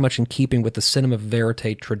very much in keeping with the cinema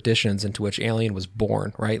verite traditions into which Alien was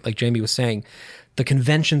born, right? Like Jamie was saying, the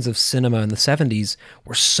conventions of cinema in the 70s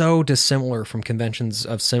were so dissimilar from conventions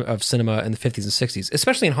of cinema in the 50s and 60s,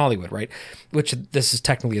 especially in Hollywood, right? Which this is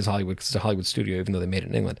technically is Hollywood because it's a Hollywood studio, even though they made it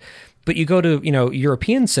in England. But you go to,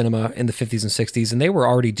 European cinema in the 50s and 60s, and they were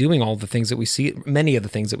already doing all the things that we see, many of the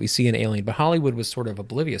things that we see in Alien, but Hollywood was sort of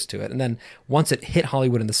oblivious to it. And then once it hit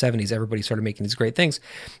Hollywood in the 70s, everybody started making these great things.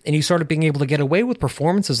 And you started being able to get away with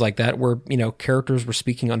performances like that where, characters were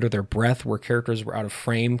speaking under their breath, where characters were out of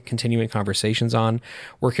frame, continuing conversations on,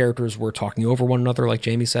 where characters were talking over one another, like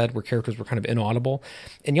Jamie said, where characters were kind of inaudible.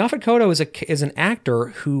 And Yaphet Kotto is an actor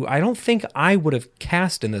who I don't think I would have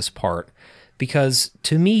cast in this part, because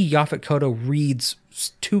to me, Yaphet Kotto reads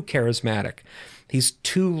too charismatic. He's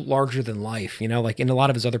too larger than life, like in a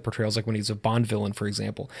lot of his other portrayals, like when he's a Bond villain, for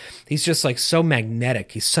example. He's just like so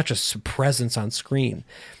magnetic. He's such a presence on screen.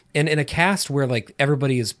 And in a cast where like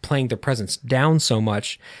everybody is playing their presence down so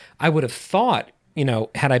much, I would have thought,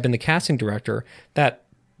 had I been the casting director, that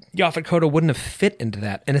Yaphet Kotto wouldn't have fit into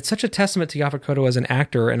that. And it's such a testament to Yaphet Kotto as an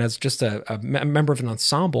actor and as just a member of an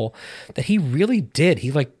ensemble that he really did.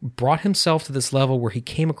 He like brought himself to this level where he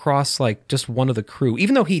came across like just one of the crew,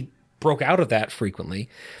 even though he broke out of that frequently.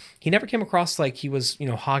 He never came across like he was,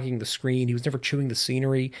 hogging the screen. He was never chewing the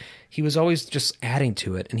scenery. He was always just adding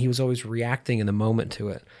to it, and he was always reacting in the moment to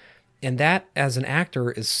it. And that, as an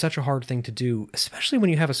actor, is such a hard thing to do, especially when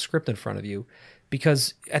you have a script in front of you.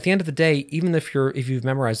 Because at the end of the day, even if you've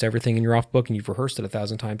memorized everything and you're off book and you've rehearsed it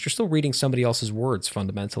 1,000 times, you're still reading somebody else's words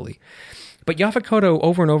fundamentally. But Yaphet Kotto,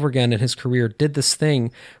 over and over again in his career, did this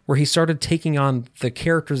thing where he started taking on the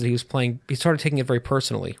characters that he was playing. He started taking it very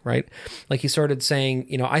personally, right? Like he started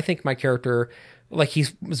saying, I think my character, like he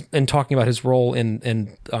was in talking about his role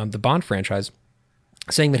in the Bond franchise,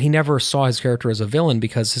 saying that he never saw his character as a villain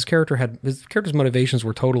because his character's motivations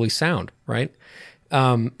were totally sound, right?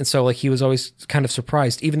 And so like he was always kind of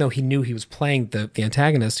surprised, even though he knew he was playing the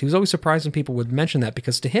antagonist, he was always surprised when people would mention that,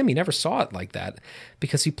 because to him, he never saw it like that,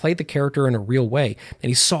 because he played the character in a real way and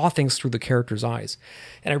he saw things through the character's eyes.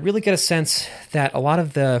 And I really get a sense that a lot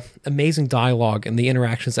of the amazing dialogue and the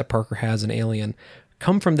interactions that Parker has in Alien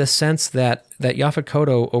come from this sense that Yaphet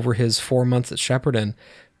Kotto, over his 4 months at Shepperton,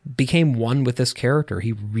 became one with this character.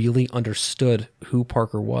 He really understood who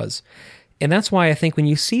Parker was. And that's why I think when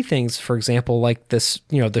you see things, for example, like this,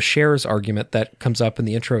 the shares argument that comes up in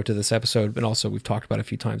the intro to this episode, and also we've talked about it a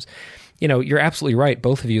few times, you're absolutely right,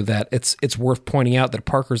 both of you, that it's worth pointing out that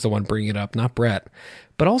Parker's the one bringing it up, not Brett.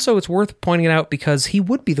 But also it's worth pointing it out because he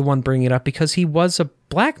would be the one bringing it up because he was a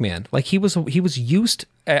black man. Like he was used,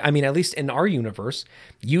 at least in our universe,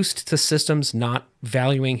 used to systems not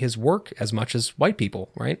valuing his work as much as white people,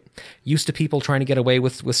 right? Used to people trying to get away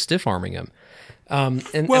with stiff-arming him. And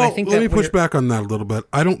I think let me push back on that a little bit.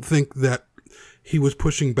 I don't think that he was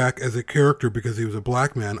pushing back as a character because he was a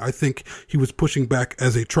black man. I think he was pushing back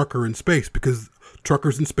as a trucker in space because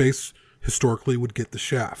truckers in space historically would get the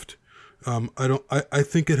shaft. I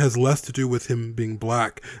think it has less to do with him being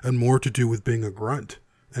black and more to do with being a grunt.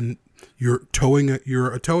 And you're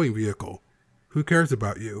a towing vehicle. Who cares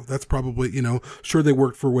about you? That's probably, sure they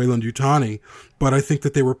worked for Weyland Yutani, but I think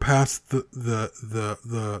that they were past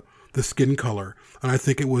the skin color. And I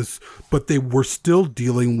think but they were still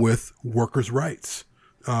dealing with workers' rights,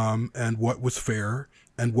 and what was fair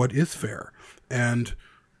and what is fair. And,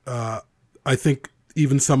 I think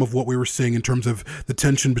even some of what we were seeing in terms of the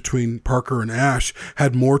tension between Parker and Ash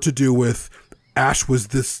had more to do with Ash was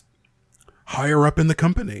this higher up in the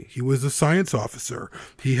company. He was a science officer.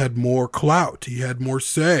 He had more clout. He had more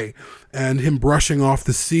say. And him brushing off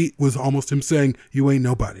the seat was almost him saying, you ain't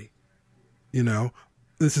nobody.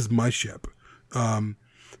 This is my ship.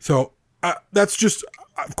 So that's just,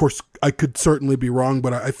 of course, I could certainly be wrong,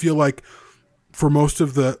 but I feel like for most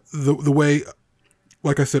of the way,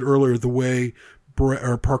 like I said earlier, the way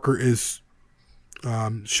Parker is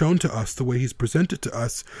shown to us, the way he's presented to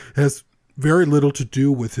us, has very little to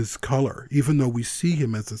do with his color, even though we see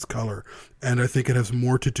him as his color. And I think it has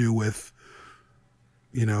more to do with,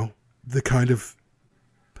 the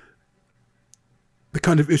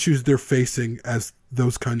kind of issues they're facing as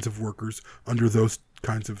those kinds of workers under those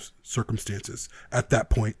kinds of circumstances at that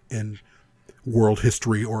point in world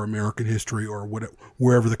history or American history or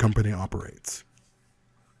wherever the company operates.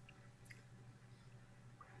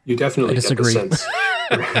 You definitely get the sense.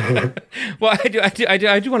 Well,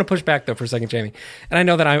 I do want to push back though for a second, Jamie. And I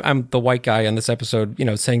know that I'm the white guy on this episode,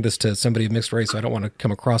 saying this to somebody of mixed race, so I don't want to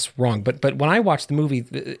come across wrong. But when I watch the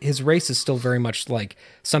movie, his race is still very much like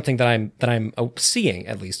something that I'm seeing,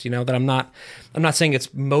 at least. That I'm not saying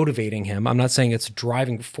it's motivating him. I'm not saying it's a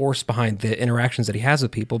driving force behind the interactions that he has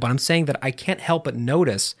with people. But I'm saying that I can't help but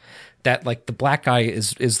notice that like the black guy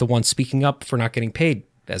is the one speaking up for not getting paid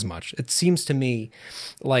as much. It seems to me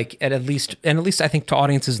like at least I think to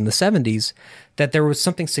audiences in the 70s that there was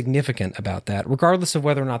something significant about that, regardless of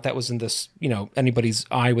whether or not that was in this, anybody's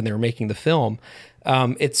eye when they were making the film.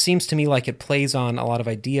 It seems to me like it plays on a lot of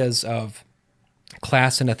ideas of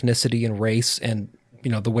class and ethnicity and race and,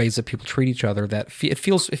 the ways that people treat each other, that it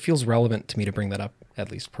feels relevant to me to bring that up, at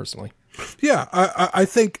least personally. Yeah. I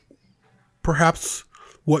think perhaps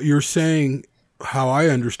what you're saying, how I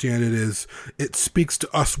understand it, is it speaks to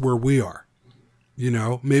us where we are,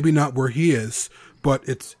 maybe not where he is, but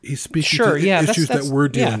he's speaking to issues that we're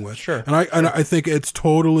dealing with. Sure. And I think it's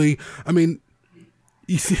totally,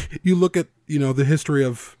 you look at, the history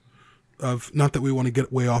of, not that we want to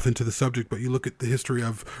get way off into the subject, but you look at the history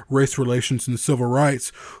of race relations and civil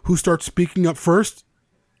rights, who starts speaking up first?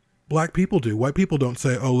 Black people do. White people don't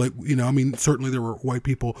say, certainly there were white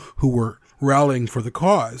people who were rallying for the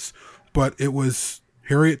cause, but it was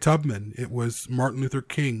Harriet Tubman, it was Martin Luther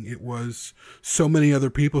King, it was so many other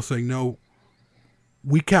people saying, no,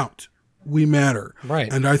 we count, we matter.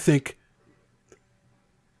 Right. And I think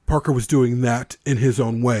Parker was doing that in his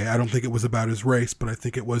own way. I don't think it was about his race, but I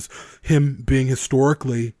think it was him being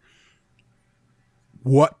historically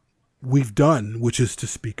what we've done, which is to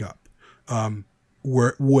speak up.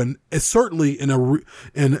 when certainly in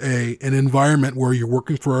an environment where you're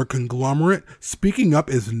working for a conglomerate, speaking up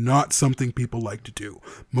is not something people like to do.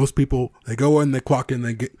 Most people, they go in, they clock in,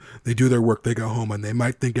 they do their work, they go home, and they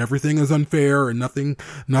might think everything is unfair and nothing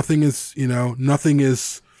is, nothing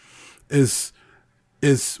is the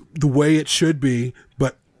way it should be,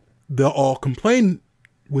 but they'll all complain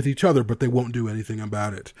with each other, but they won't do anything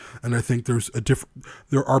about it. And I think there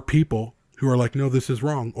are people who are like, no, this is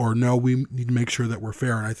wrong, or no, we need to make sure that we're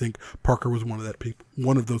fair. And I think Parker was one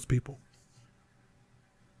of those people.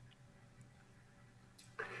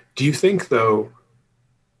 Do you think, though,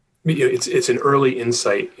 it's an early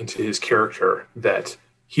insight into his character that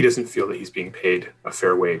he doesn't feel that he's being paid a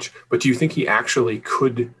fair wage, but do you think he actually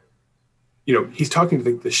could, he's talking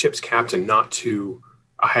to the ship's captain, not to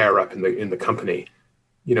a higher up in the company.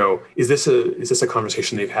 Is this a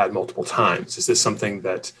conversation they've had multiple times? Is this something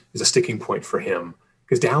that is a sticking point for him?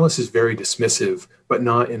 Because Dallas is very dismissive, but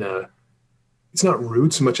it's not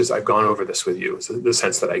rude so much as I've gone over this with you, is the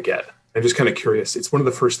sense that I get. I'm just kind of curious. It's one of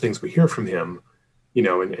the first things we hear from him,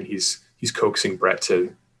 and he's coaxing Brett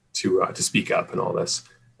to speak up and all this.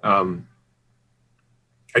 I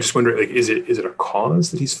just wonder, is it a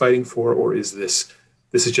cause that he's fighting for, or is this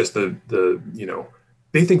is just the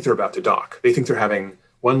they think they're about to dock. They think they're having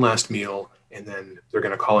one last meal, and then they're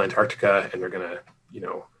going to call Antarctica, and they're going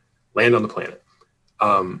to, land on the planet.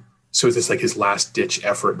 So is this like his last ditch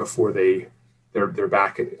effort before they're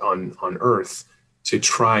back on Earth to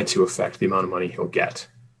try to affect the amount of money he'll get?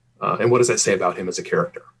 And what does that say about him as a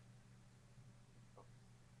character?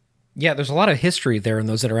 Yeah, there's a lot of history there in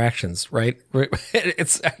those interactions, right?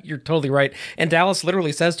 You're totally right. And Dallas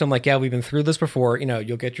literally says to him, like, "Yeah, we've been through this before.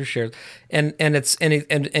 You'll get your shares." And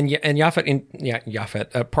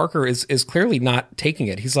Parker is clearly not taking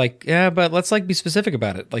it. He's like, "Yeah, but let's be specific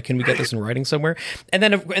about it. Like, can we get this in writing somewhere?" And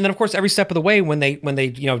then of course, every step of the way, when they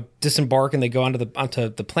disembark and they go onto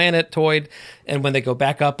the planetoid, and when they go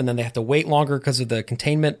back up, and then they have to wait longer because of the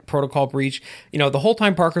containment protocol breach. The whole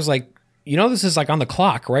time Parker's like, this is like on the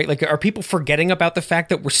clock, right? Like, are people forgetting about the fact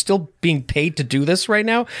that we're still being paid to do this right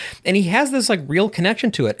now? And he has this like real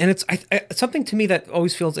connection to it. And it's something to me that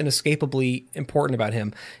always feels inescapably important about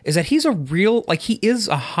him is that he's he is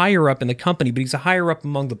a higher up in the company, but he's a higher up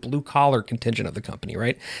among the blue collar contingent of the company,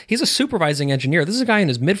 right? He's a supervising engineer. This is a guy in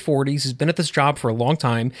his mid 40s. He's been at this job for a long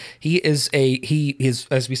time. He is,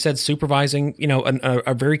 as we said, supervising,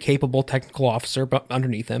 a very capable technical officer, but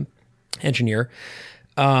underneath him, engineer.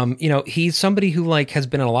 He's somebody who has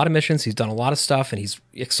been on a lot of missions. He's done a lot of stuff, and he's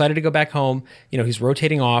excited to go back home. He's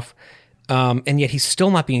rotating off, and yet he's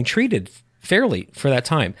still not being treated fairly for that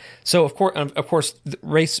time. So of course,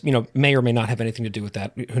 race, may or may not have anything to do with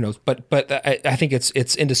that. Who knows? But I think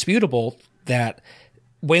it's indisputable that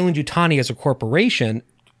Weyland-Yutani as a corporation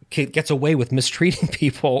gets away with mistreating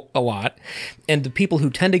people a lot, and the people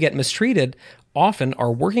who tend to get mistreated often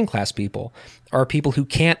are working class people, are people who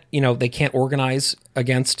can't, they can't organize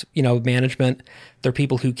against, management. They're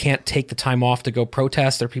people who can't take the time off to go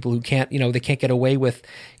protest. They're people who can't, they can't get away with,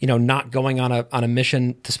 not going on a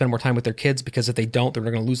mission to spend more time with their kids, because if they don't, they're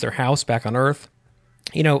going to lose their house back on Earth.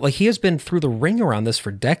 He has been through the ring around this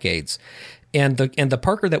for decades. And the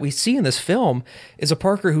Parker that we see in this film is a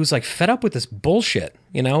Parker who's fed up with this bullshit,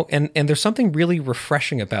 and there's something really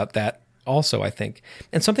refreshing about that also, I think,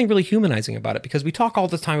 and something really humanizing about it, because we talk all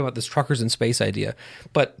the time about this truckers in space idea,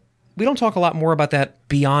 but we don't talk a lot more about that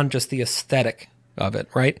beyond just the aesthetic of it,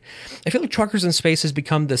 right? I feel like truckers in space has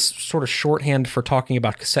become this sort of shorthand for talking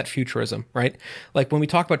about cassette futurism, right? Like when we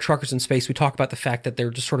talk about truckers in space, we talk about the fact that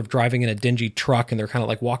they're just sort of driving in a dingy truck and they're kind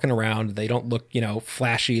of walking around. They don't look,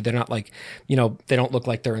 flashy. They're not they don't look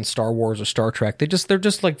like they're in Star Wars or Star Trek. They're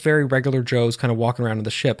just very regular Joes kind of walking around in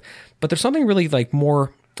the ship. But there's something really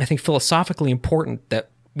more, I think, philosophically important that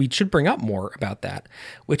we should bring up more about that,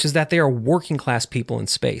 which is that they are working class people in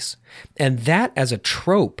space. And that as a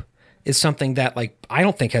trope is something that I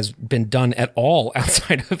don't think has been done at all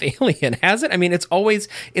outside of Alien, has it? I mean, it's always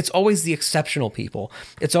the exceptional people.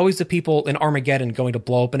 It's always the people in Armageddon going to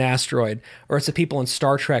blow up an asteroid, or it's the people in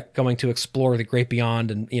Star Trek going to explore the great beyond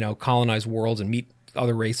and, colonize worlds and meet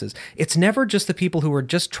other races. It's never just the people who are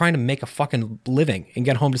just trying to make a fucking living and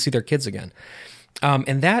get home to see their kids again.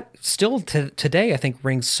 And that still today, I think,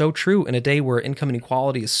 rings so true in a day where income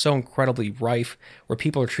inequality is so incredibly rife, where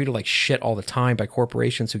people are treated like shit all the time by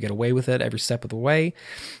corporations who get away with it every step of the way.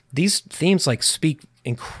 These themes speak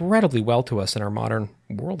incredibly well to us in our modern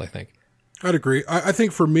world, I think. I'd agree. I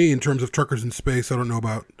think for me, in terms of truckers in space, I don't know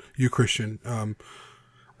about you, Christian.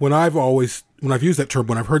 When I've used that term,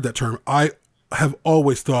 when I've heard that term, I have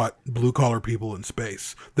always thought blue collar people in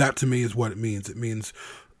space. That to me is what it means. It means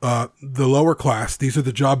the lower class, these are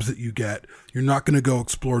the jobs that you get. You're not going to go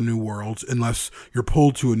explore new worlds unless you're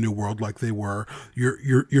pulled to a new world like they were.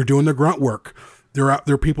 You're doing the grunt work. There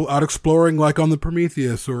are people out exploring, like on the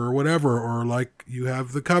Prometheus or whatever, or like you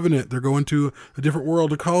have the Covenant. They're going to a different world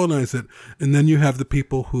to colonize it. And then you have the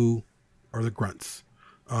people who are the grunts.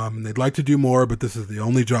 And they'd like to do more, but this is the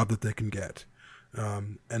only job that they can get.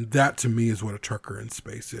 And that to me is what a trucker in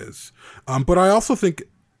space is. But I also think,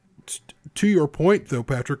 to your point though,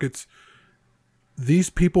 Patrick, it's these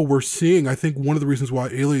people we're seeing. I think one of the reasons why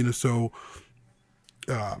Alien is so,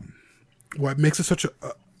 why it makes it such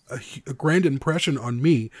a grand impression on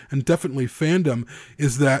me, and definitely fandom,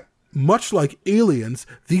 is that much like Aliens,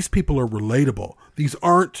 these people are relatable. These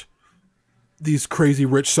aren't these crazy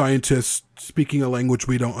rich scientists speaking a language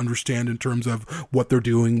we don't understand in terms of what they're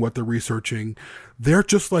doing, what they're researching. They're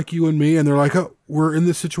just like you and me, and they're like, oh, we're in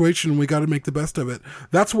this situation and we got to make the best of it.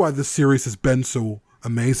 That's why this series has been so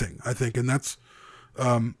amazing, I think. And that's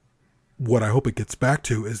what I hope it gets back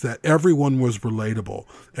to, is that everyone was relatable.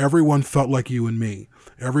 Everyone felt like you and me.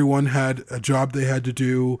 Everyone had a job they had to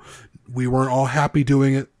do. We weren't all happy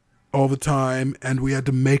doing it all the time, and we had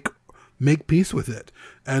to make peace with it.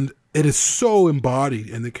 And it is so embodied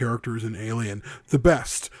in the characters in Alien, the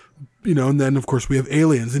best, and then of course we have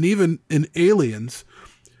Aliens. And even in Aliens,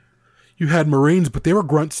 you had Marines, but they were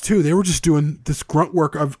grunts too. They were just doing this grunt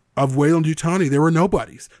work of Weyland-Yutani. They were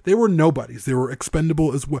nobodies. They were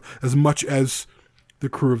expendable as much as the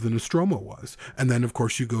crew of the Nostromo was. And then of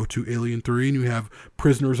course you go to Alien 3 and you have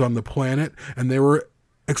prisoners on the planet, and they were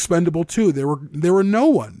expendable too. They were no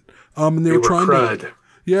one. And they were trying crud. to...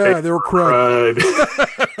 Yeah, they were crud.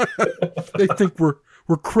 They think we're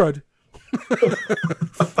crud.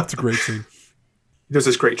 That's a great scene. There's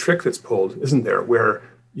this great trick that's pulled, isn't there, where,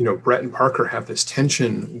 Brett and Parker have this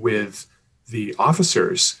tension with the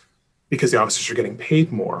officers because the officers are getting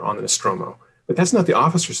paid more on the Nostromo. But that's not the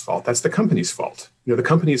officers' fault. That's the company's fault. The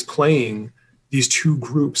company is playing these two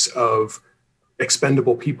groups of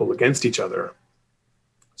expendable people against each other,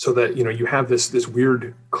 so that, you have this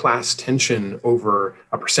weird class tension over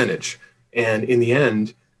a percentage. And in the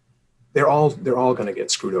end, they're all going to get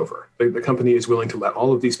screwed over. The company is willing to let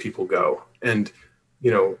all of these people go. And,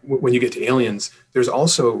 when you get to Aliens, there's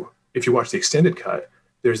also, if you watch the extended cut,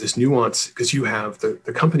 there's this nuance, because you have the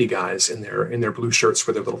company guys in their blue shirts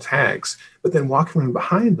with their little tags, but then walking around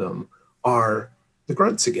behind them are the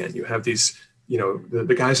grunts again. You have these,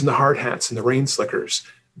 the guys in the hard hats and the rain slickers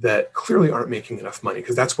that clearly aren't making enough money,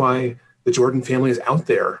 because that's why the Jordan family is out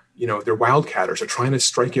there. They're wildcatters are trying to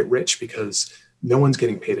strike it rich because no one's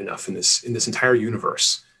getting paid enough in this entire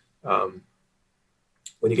universe. When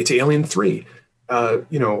you get to Alien 3,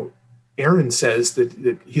 Aaron says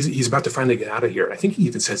that he's about to finally get out of here. I think he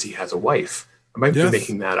even says he has a wife. I might be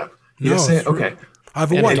making that up. Yes, okay. I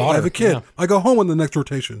have a wife. I have a kid. Yeah. I go home on the next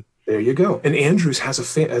rotation. There you go. And Andrews has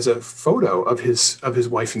a photo of his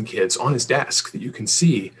wife and kids on his desk that you can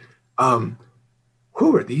see.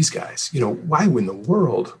 Who are these guys? Why in the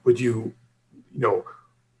world would you,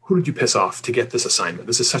 who did you piss off to get this assignment?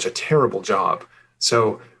 This is such a terrible job.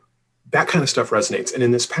 So that kind of stuff resonates. And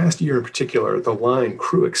in this past year in particular, the line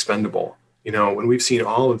crew expendable, when we've seen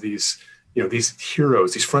all of these, these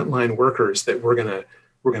heroes, these frontline workers that we're going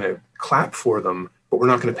to clap for them, but we're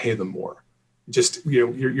not going to pay them more. Just,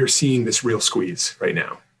 you're seeing this real squeeze right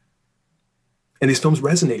now. And these films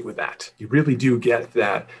resonate with that. You really do get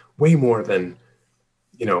that way more than,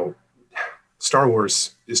 Star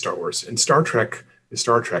Wars is Star Wars and Star Trek is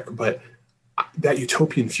Star Trek. But that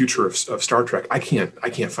utopian future of Star Trek, I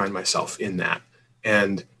can't find myself in that.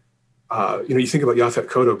 And, you think about Yaphet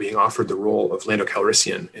Kotto being offered the role of Lando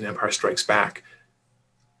Calrissian in Empire Strikes Back.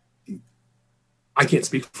 I can't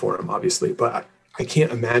speak for him, obviously, but I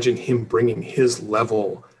can't imagine him bringing his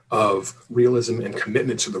level of realism and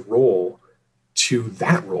commitment to the role to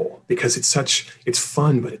that role, because it's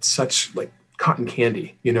fun, but it's such like cotton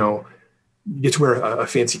candy. You get to wear a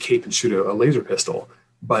fancy cape and shoot a laser pistol,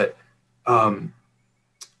 but you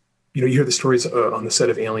hear the stories on the set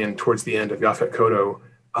of Alien towards the end of Yaphet Kotto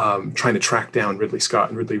trying to track down Ridley Scott,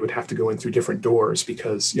 and Ridley would have to go in through different doors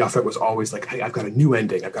because Yaphet was always like, hey, I've got a new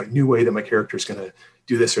ending. I've got a new way that my character is going to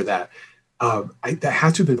do this or that. That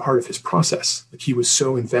had to have been part of his process. Like, he was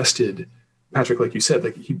so invested, Patrick, like you said,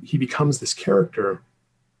 like he becomes this character,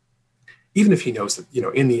 even if he knows that,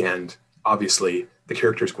 in the end, obviously the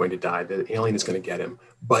character is going to die, the alien is going to get him,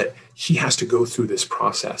 but he has to go through this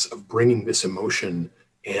process of bringing this emotion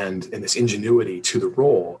and this ingenuity to the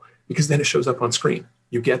role, because then it shows up on screen.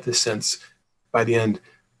 You get this sense by the end,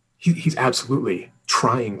 he's absolutely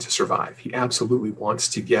trying to survive. He absolutely wants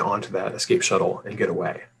to get onto that escape shuttle and get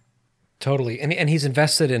away. Totally. And he's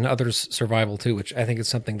invested in others' survival too, which I think is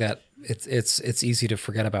something that it's easy to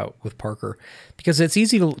forget about with Parker, because it's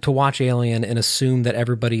easy to watch Alien and assume that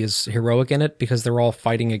everybody is heroic in it because they're all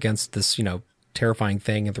fighting against this, terrifying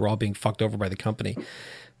thing and they're all being fucked over by the company.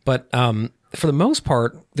 But for the most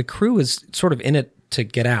part, the crew is sort of in it to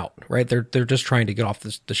get out, right? They're just trying to get off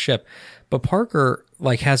the ship. But Parker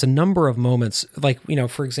has a number of moments,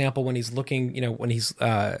 for example, when he's looking, when he's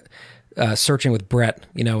searching with Brett,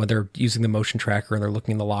 and they're using the motion tracker and they're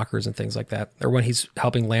looking in the lockers and things like that, or when he's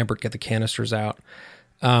helping Lambert get the canisters out,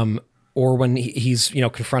 or when he's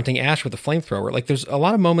confronting Ash with a flamethrower. There's a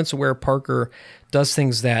lot of moments where Parker does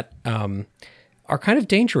things that are kind of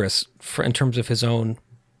dangerous in terms of his own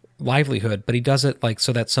livelihood, but he does it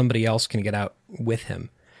so that somebody else can get out with him.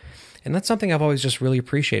 And that's something I've always just really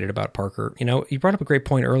appreciated about Parker. You brought up a great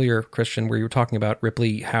point earlier, Christian, where you were talking about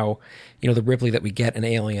Ripley, how, the Ripley that we get in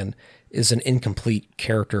Alien is an incomplete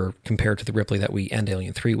character compared to the Ripley that we end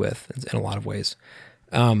Alien 3 with in a lot of ways.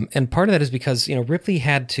 And part of that is because, Ripley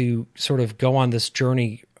had to sort of go on this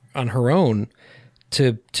journey on her own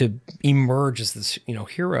to emerge as this,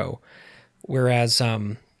 hero. Whereas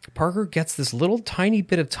Parker gets this little tiny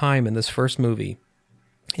bit of time in this first movie.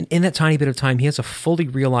 And in that tiny bit of time, he has a fully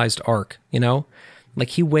realized arc,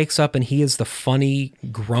 he wakes up and he is the funny,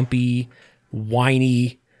 grumpy,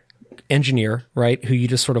 whiny engineer, right? Who you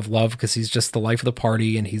just sort of love because he's just the life of the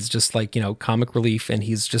party and he's just comic relief and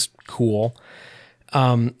he's just cool.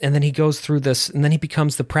 And then he goes through this and then he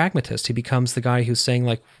becomes the pragmatist. He becomes the guy who's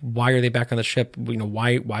saying why are they back on the ship?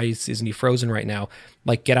 Why isn't he frozen right now?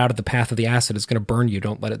 Get out of the path of the acid. It's going to burn you.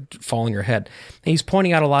 Don't let it fall on your head. And he's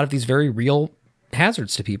pointing out a lot of these very real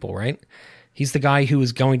hazards to people, right? He's the guy who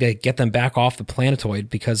is going to get them back off the planetoid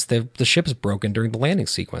because the ship is broken during the landing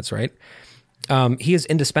sequence, right? He is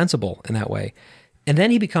indispensable in that way. And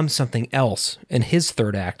then he becomes something else in his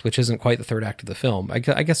third act, which isn't quite the third act of the film. I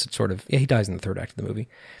guess it's sort of, he dies in the third act of the movie.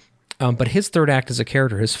 But his third act as a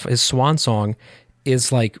character, his swan song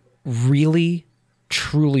is really,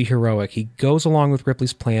 truly heroic. He goes along with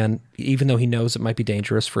Ripley's plan, even though he knows it might be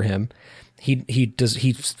dangerous for him. He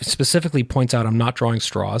specifically points out, I'm not drawing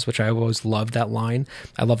straws, which I always loved that line.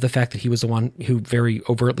 I love the fact that he was the one who very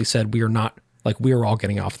overtly said, we are all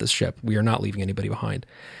getting off this ship. We are not leaving anybody behind.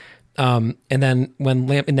 And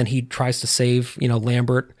then he tries to save,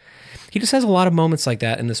 Lambert. He just has a lot of moments like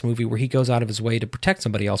that in this movie where he goes out of his way to protect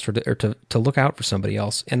somebody else or to look out for somebody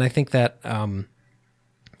else. And I think that,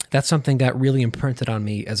 that's something that really imprinted on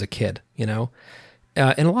me as a kid, in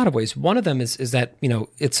a lot of ways. One of them is that,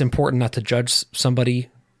 it's important not to judge somebody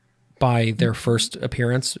by their first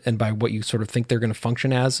appearance and by what you sort of think they're going to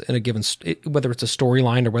function as in a given, whether it's a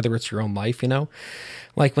storyline or whether it's your own life,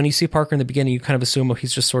 when you see Parker in the beginning, you kind of assume,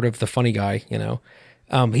 he's just sort of the funny guy,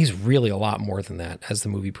 he's really a lot more than that as the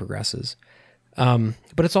movie progresses. But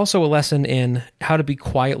it's also a lesson in how to be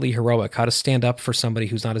quietly heroic, how to stand up for somebody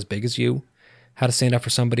who's not as big as you, how to stand up for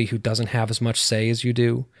somebody who doesn't have as much say as you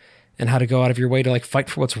do, and how to go out of your way to fight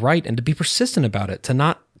for what's right and to be persistent about it, to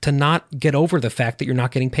not get over the fact that you're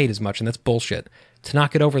not getting paid as much, and that's bullshit. To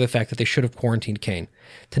not get over the fact that they should have quarantined Kane.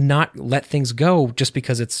 To not let things go just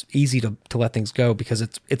because it's easy to let things go, because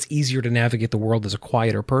it's easier to navigate the world as a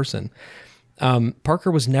quieter person. Parker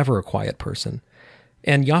was never a quiet person.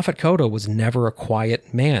 And Yaphet Kotto was never a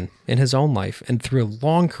quiet man in his own life. And through a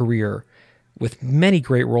long career with many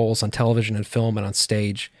great roles on television and film and on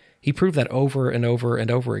stage, he proved that over and over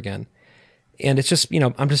and over again. And it's just,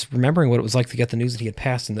 I'm just remembering what it was like to get the news that he had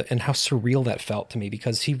passed and how surreal that felt to me,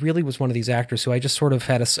 because he really was one of these actors who I just sort of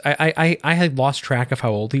had I had lost track of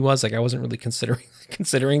how old he was. I wasn't really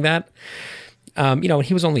considering that. And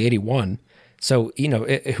he was only 81. So,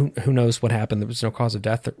 who knows what happened? There was no cause of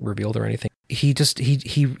death revealed or anything.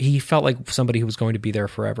 He felt like somebody who was going to be there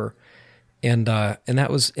forever. And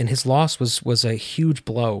his loss was a huge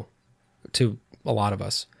blow to a lot of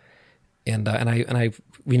us. And I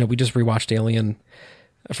we just rewatched Alien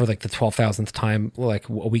for the 12,000th time,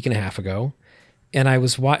 a week and a half ago. And it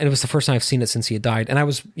was the first time I've seen it since he had died. And I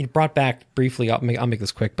was brought back briefly, I'll make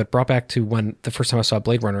this quick, but brought back to when the first time I saw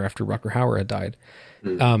Blade Runner after Rutger Hauer had died.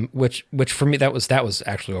 Which for me, that was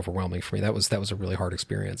actually overwhelming for me. That was a really hard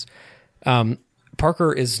experience.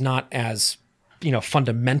 Parker is not as,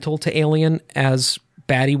 fundamental to Alien as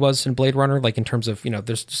Batty was in Blade Runner, in terms of,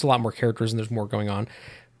 there's just a lot more characters and there's more going on.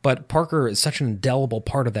 But Parker is such an indelible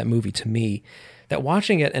part of that movie to me that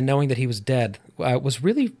watching it and knowing that he was dead was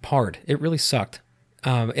really hard. It really sucked.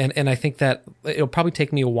 And I think that it'll probably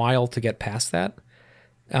take me a while to get past that.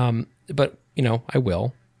 But, I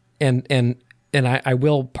will. And I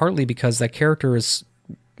will, partly because that character is,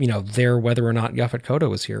 there whether or not Yaphet Kotto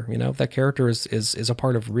was here. That character is a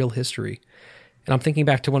part of real history. And I'm thinking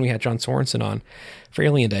back to when we had John Sorensen on for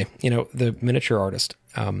Alien Day, the miniature artist.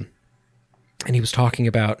 And he was talking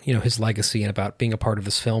about, his legacy and about being a part of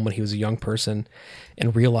this film when he was a young person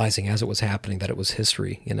and realizing as it was happening that it was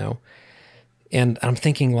history, And I'm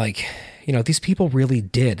thinking these people really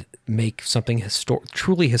did make something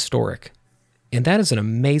truly historic. And that is an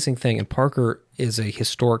amazing thing. And Parker is a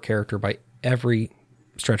historic character by every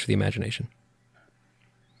stretch of the imagination.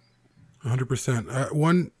 100%.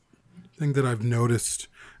 One thing that I've noticed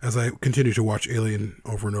as I continue to watch Alien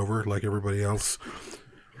over and over, like everybody else,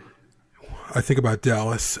 I think about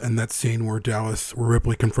Dallas and that scene where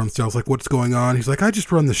Ripley confronts Dallas, like, what's going on? He's like, I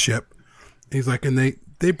just run the ship. He's like, and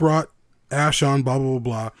they brought Ash on, blah, blah, blah,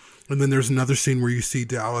 blah. And then there's another scene where you see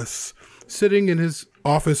Dallas sitting in his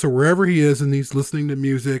office or wherever he is, and he's listening to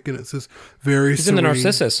music, and it's this very He's serene, in the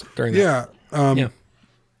Narcissus during that. Yeah.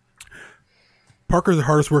 Parker's the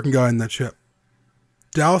hardest working guy in that ship.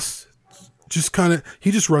 Dallas just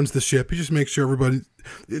he just runs the ship. He just makes sure everybody...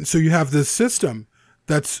 So you have this system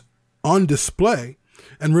that's on display,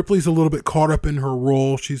 and Ripley's a little bit caught up in her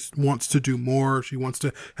role. She wants to do more. She wants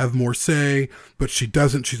to have more say, but she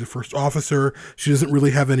doesn't. She's a first officer. She doesn't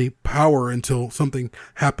really have any power until something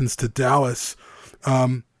happens to Dallas.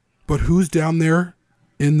 But who's down there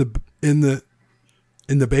in the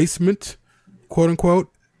basement, quote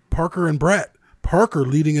unquote? Parker and Brett. Parker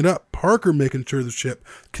leading it up. Parker making sure the ship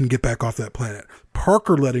can get back off that planet.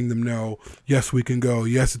 Parker letting them know, yes, we can go.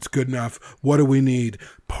 Yes, it's good enough. What do we need?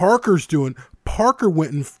 Parker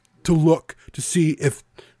went to look to see if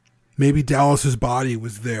maybe Dallas's body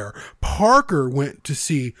was there. Parker went to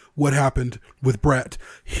see what happened with Brett.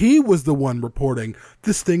 He was the one reporting,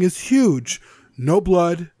 this thing is huge. No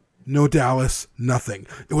blood, no Dallas, nothing.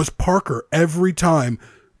 It was Parker every time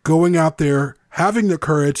going out there, having the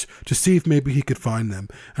courage to see if maybe he could find them.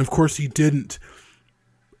 And of course he didn't.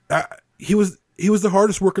 He was the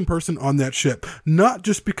hardest working person on that ship, not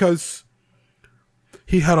just because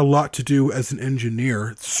he had a lot to do as an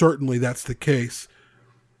engineer. Certainly that's the case,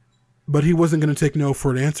 but he wasn't going to take no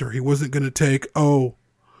for an answer. He wasn't going to take, oh,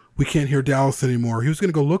 we can't hear Dallas anymore. He was going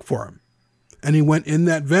to go look for him. And he went in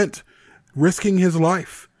that vent, risking his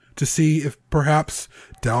life to see if perhaps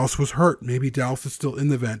Dallas was hurt. Maybe Dallas is still in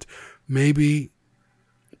the vent. Maybe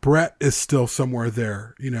Brett is still somewhere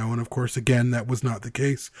there, and of course, again, that was not the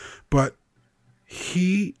case, but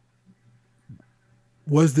he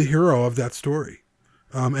was the hero of that story.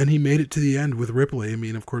 And he made it to the end with Ripley. I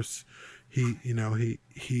mean, of course, he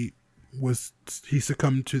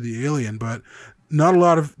succumbed to the alien, but there's not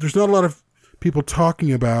a lot of people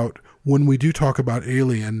talking about, when we do talk about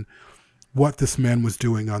Alien, what this man was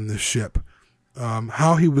doing on this ship,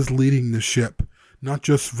 how he was leading the ship, not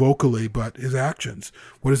just vocally, but his actions.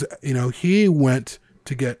 He went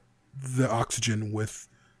to get the oxygen with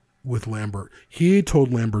Lambert. He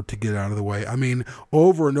told Lambert to get out of the way. I mean,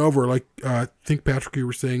 over and over, like, I think Patrick, you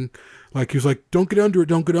were saying, like, he was like, don't get under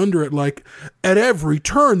it. Like, at every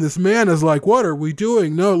turn, this man is like, what are we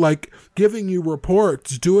doing? No, like, giving you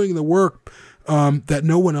reports, doing the work that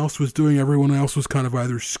no one else was doing. Everyone else was kind of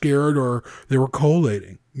either scared or they were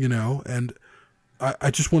collating, and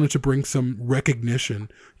I just wanted to bring some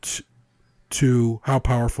recognition to how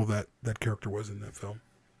powerful that character was in that film.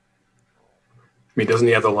 I mean, doesn't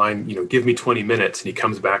he have the line, give me 20 minutes, and he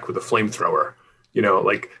comes back with a flamethrower?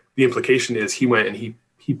 Like, the implication is he went and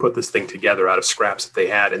he put this thing together out of scraps that they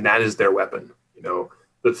had, and that is their weapon.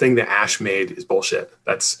 The thing that Ash made is bullshit.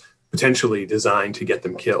 That's potentially designed to get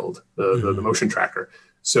them killed, the motion tracker.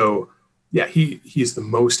 So, yeah, he's the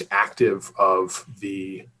most active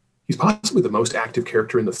he's possibly the most active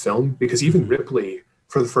character in the film, because even Ripley,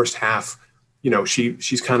 for the first half,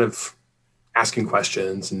 she's kind of asking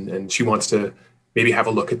questions and she wants to maybe have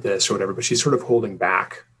a look at this or whatever, but she's sort of holding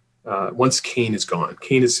back. Once Kane is gone,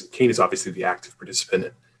 Kane is obviously the active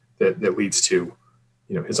participant that leads to,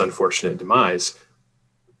 his unfortunate demise.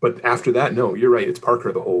 But after that, no, you're right. It's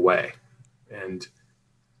Parker the whole way. And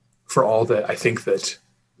for all that, I think that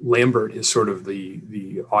Lambert is sort of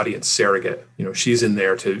the audience surrogate. She's in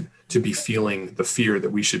there to be feeling the fear that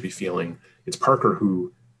we should be feeling. It's Parker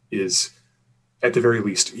who is, at the very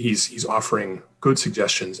least, he's offering good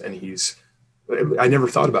suggestions, and I never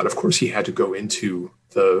thought about it. Of course, he had to go into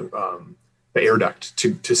the air duct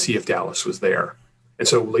to see if Dallas was there. And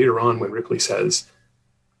so later on, when Ripley says,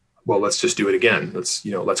 well, let's just do it again.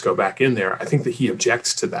 Let's go back in there. I think that he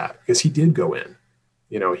objects to that because he did go in.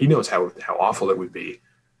 He knows how awful it would be.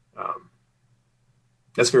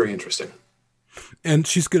 That's very interesting. And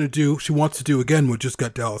she wants to do again what just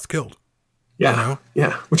got Dallas killed. Yeah.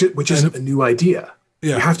 Yeah. Which isn't a new idea.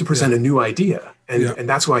 Yeah. You have to present Yeah. a new idea. And Yeah. and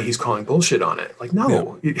that's why he's calling bullshit on it. Like,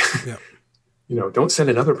 no, Yeah. you know, don't send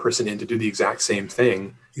another person in to do the exact same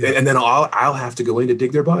thing. Yeah. And then I'll have to go in to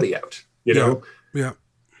dig their body out. You know, Yeah.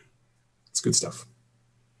 it's good stuff.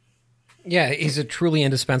 Yeah, he's a truly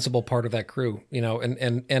indispensable part of that crew, you know,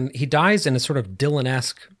 and he dies in a sort of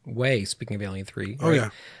Dylan-esque way, speaking of Alien 3. Oh, yeah.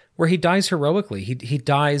 Where he dies heroically. He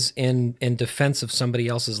dies in defense of somebody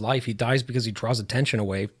else's life. He dies because he draws attention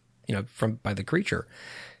away, you know, by the creature.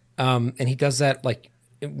 And he does that like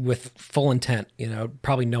with full intent, you know,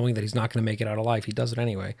 probably knowing that he's not going to make it out alive. He does it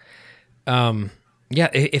anyway. Yeah,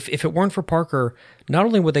 if it weren't for Parker, not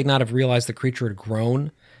only would they not have realized the creature had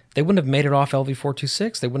grown, they wouldn't have made it off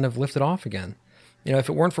LV-426. They wouldn't have lifted off again. You know, if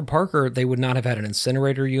it weren't for Parker, they would not have had an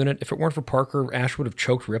incinerator unit. If it weren't for Parker, Ash would have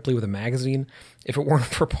choked Ripley with a magazine. If it weren't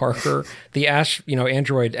for Parker, the Ash, you know,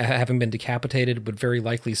 android, having been decapitated, would very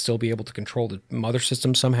likely still be able to control the mother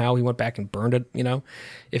system somehow. He went back and burned it, you know.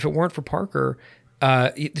 If it weren't for Parker,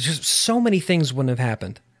 just so many things wouldn't have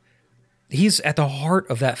happened. He's at the heart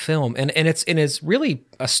of that film, and it's really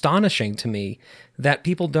astonishing to me that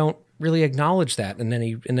people don't really acknowledge that in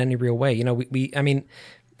any real way. You know, I mean,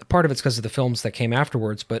 part of it's because of the films that came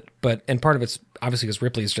afterwards, but part of it's obviously because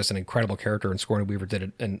Ripley is just an incredible character, and Sigourney Weaver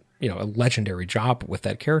did a legendary job with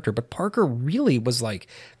that character. But Parker really was like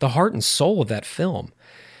the heart and soul of that film,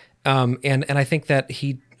 and I think that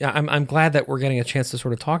I'm glad that we're getting a chance to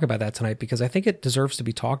sort of talk about that tonight, because I think it deserves to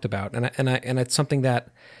be talked about, and it's something that.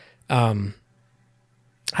 I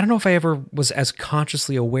don't know if I ever was as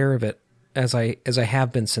consciously aware of it as I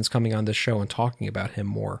have been since coming on this show and talking about him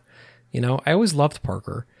more. You know, I always loved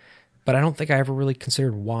Parker, but I don't think I ever really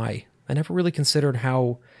considered why. I never really considered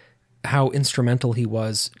how instrumental he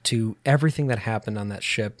was to everything that happened on that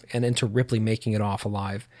ship and into Ripley making it off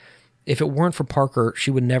alive. If it weren't for Parker,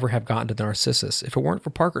 she would never have gotten to the Narcissus. If it weren't for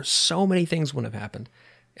Parker, so many things wouldn't have happened.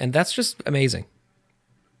 And that's just amazing.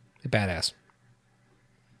 Badass.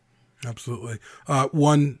 Absolutely.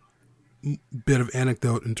 One bit of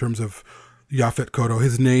anecdote in terms of Yaphet Kotto.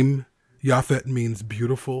 His name, Yaphet, means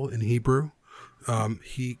beautiful in Hebrew.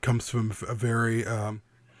 He comes from a very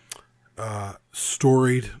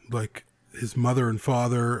storied, like his mother and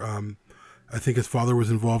father. I think his father was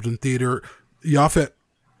involved in theater. Yaphet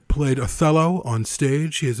played Othello on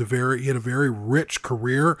stage. He had a very rich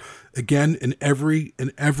career. Again, in every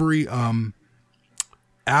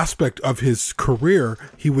aspect of his career,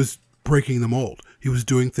 he was breaking the mold. He was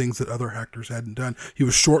doing things that other actors hadn't done. He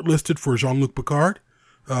was shortlisted for Jean-Luc Picard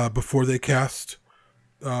before they cast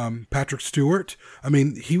Patrick Stewart. I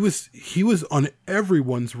mean, he was on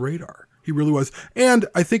everyone's radar. He really was. And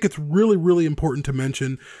I think it's really, really important to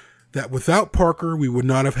mention that without Parker, we would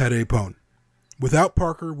not have had Apone. Without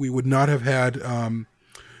Parker, we would not have had,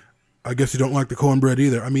 I guess you don't like the cornbread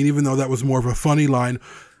either. I mean, even though that was more of a funny line,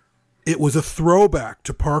 it was a throwback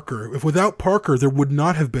to Parker. If without Parker, there would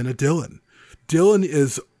not have been a Dylan. Dylan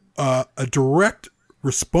is a direct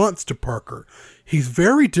response to Parker. He's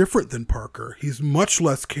very different than Parker. He's much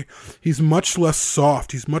less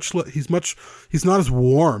soft. He's not as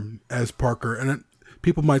warm as Parker. And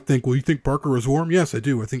people might think, well, you think Parker was warm? Yes, I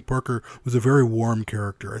do. I think Parker was a very warm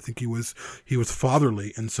character. I think he was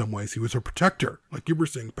fatherly in some ways. He was a protector, like you were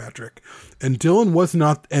saying, Patrick. And Dylan was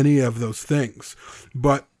not any of those things.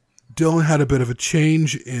 But Dylan had a bit of a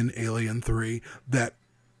change in Alien 3 that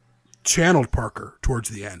channeled Parker towards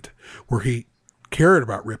the end, where he cared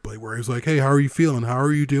about Ripley, where he was like, hey, how are you feeling? How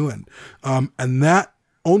are you doing? And that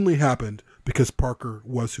only happened because Parker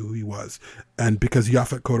was who he was, and because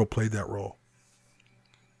Yaphet Kotto played that role.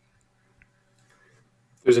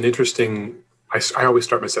 There's an interesting, I always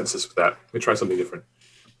start my sentences with that. Let me try something different.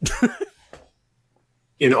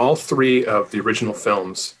 In all three of the original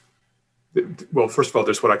films, well, first of all,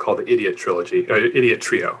 there's what I call the idiot trilogy, idiot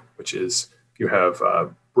trio, which is you have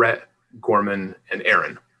Brett, Gorman, and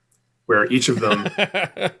Aaron, where each of them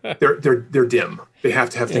they're dim. They have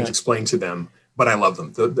to have things explained to them, but I love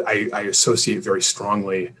them. I associate very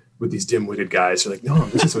strongly with these dim-witted guys. They're like, no,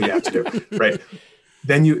 this is what you have to do, right?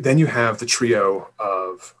 Then you have the trio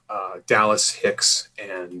of Dallas, Hicks,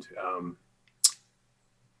 and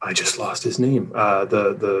I just lost his name.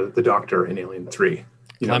 The doctor in Alien 3.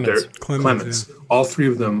 Clemens. Yeah. All three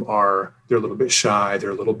of them they're a little bit shy,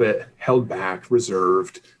 they're a little bit held back,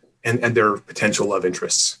 reserved, and they're potential love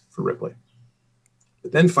interests for Ripley.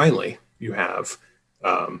 But then finally, you have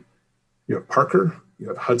Parker, you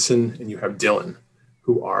have Hudson, and you have Dylan,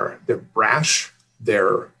 they're brash,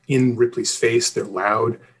 they're in Ripley's face, they're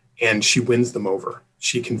loud, and she wins them over.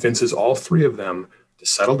 She convinces all three of them to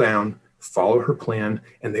settle down, follow her plan,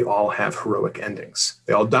 and they all have heroic endings.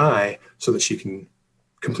 They all die so that she can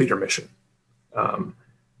complete her mission.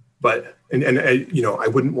 But I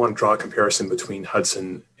wouldn't want to draw a comparison between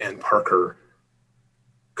Hudson and Parker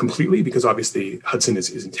completely, because obviously Hudson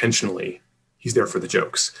is intentionally, he's there for the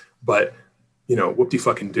jokes, but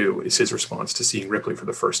whoop-de-fucking-do is his response to seeing Ripley for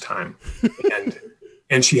the first time.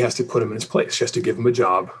 And she has to put him in his place. She has to give him a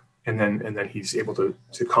job, and then he's able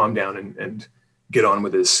to calm down and get on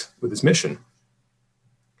with his mission.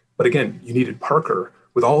 But again, you needed Parker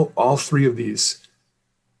with all three of these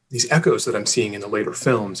echoes that I'm seeing in the later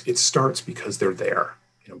films. It starts because they're there,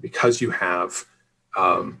 because you have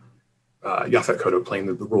Yaphet Kotto playing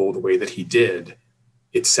the role the way that he did.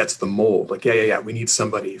 It sets the mold. Like, we need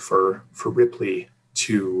somebody for Ripley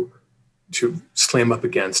to slam up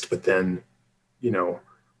against, but then,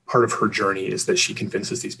 part of her journey is that she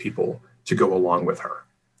convinces these people to go along with her.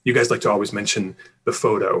 You guys like to always mention the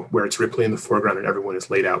photo where it's Ripley in the foreground and everyone is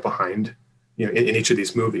laid out behind, in each of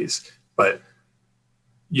these movies. But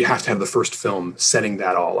you have to have the first film setting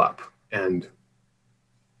that all up. And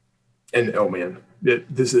oh man,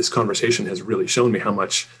 this conversation has really shown me how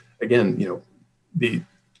much, again,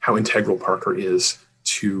 how integral Parker is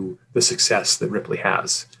to the success that Ripley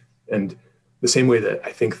has. And the same way that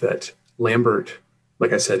I think that Lambert,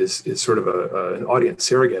 like I said, is sort of an audience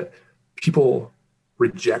surrogate. People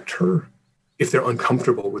reject her if they're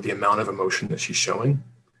uncomfortable with the amount of emotion that she's showing.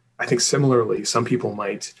 I think similarly,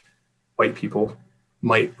 white people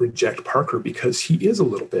might reject Parker because he is a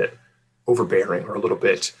little bit overbearing, or a little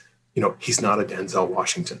bit, he's not a Denzel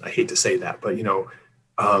Washington. I hate to say that, but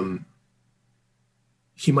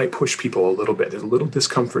he might push people a little bit. There's a little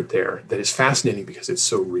discomfort there that is fascinating because it's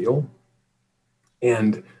so real.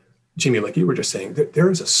 And Jimmy, like you were just saying, there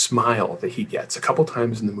is a smile that he gets a couple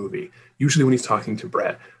times in the movie, usually when he's talking to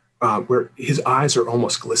Brett, where his eyes are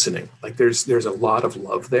almost glistening. Like there's a lot of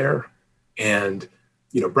love there. And,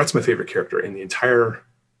 Brett's my favorite character in the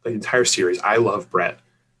entire series. I love Brett.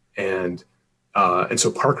 And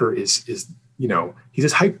so Parker is he's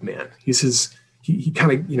his hype man. He's his, he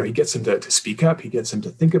kind of, he gets him to speak up. He gets him to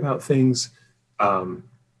think about things. I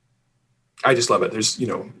just love it. There's,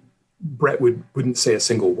 Brett wouldn't say a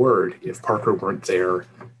single word if Parker weren't there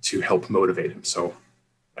to help motivate him. So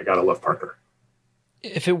I gotta love Parker.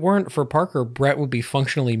 If it weren't for Parker, Brett would be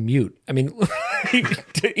functionally mute. I mean, he's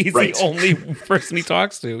right. The only person he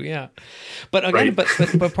talks to. Yeah. But again, right.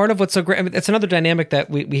 but part of what's so great, I mean, it's another dynamic that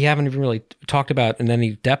we haven't even really talked about in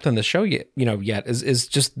any depth on the show yet, is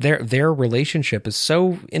just their relationship is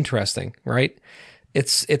so interesting, right?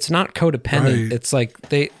 It's not codependent. Right. It's like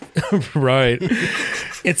they, right.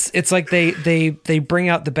 It's like they bring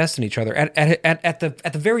out the best in each other at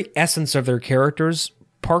the very essence of their characters.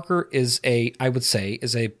 Parker is a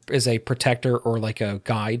protector, or like a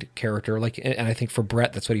guide character. And I think for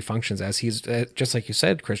Brett, that's what he functions as. He's just like you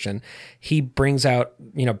said, Christian, he brings out,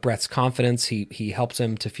 Brett's confidence. He helps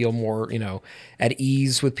him to feel more, at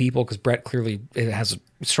ease with people, because Brett clearly has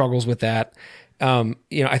struggles with that.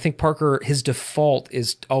 I think Parker, his default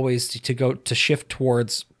is always to shift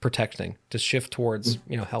towards protecting, to shift towards,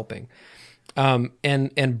 helping.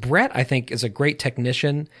 And Brett, I think, is a great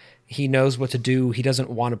technician. He knows what to do. He doesn't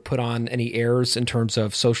want to put on any airs in terms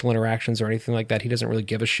of social interactions or anything like that. He doesn't really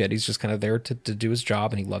give a shit. He's just kind of there to do his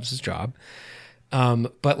job, and he loves his job.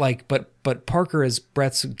 But Parker is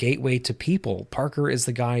Brett's gateway to people. Parker is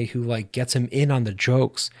the guy who gets him in on the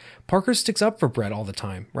jokes. Parker sticks up for Brett all the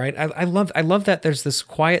time, right? I love that there's this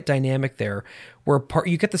quiet dynamic there where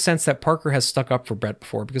you get the sense that Parker has stuck up for Brett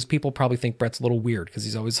before, because people probably think Brett's a little weird because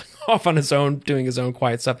he's always off on his own doing his own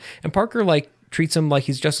quiet stuff, and Parker treats him like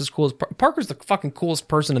he's just as cool as Parker's the fucking coolest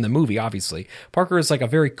person in the movie. Obviously, Parker is a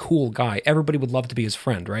very cool guy. Everybody would love to be his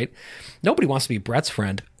friend, right? Nobody wants to be Brett's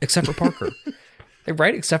friend except for Parker.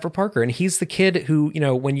 Right, except for Parker. And he's the kid who,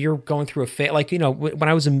 when you're going through a phase, when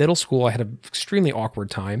I was in middle school, I had an extremely awkward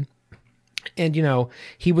time. And,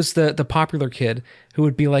 he was the popular kid who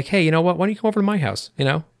would be like, hey, you know what? Why don't you come over to my house,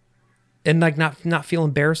 And not feel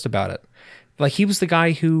embarrassed about it. He was the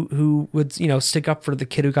guy who would, stick up for the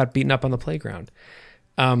kid who got beaten up on the playground.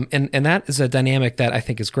 And that is a dynamic that I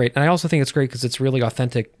think is great. And I also think it's great because it's really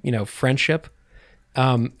authentic, friendship.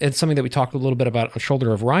 It's something that we talked a little bit about on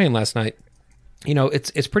Shoulder of Orion last night.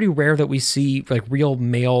 It's pretty rare that we see real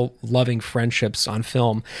male loving friendships on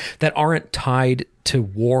film that aren't tied to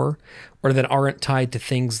war, or that aren't tied to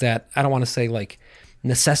things that, I don't want to say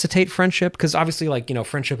necessitate friendship, because obviously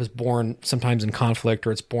friendship is born sometimes in conflict,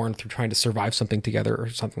 or it's born through trying to survive something together or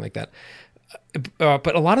something like that.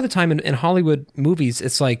 But a lot of the time in Hollywood movies,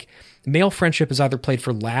 it's male friendship is either played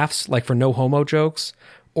for laughs, for no homo jokes,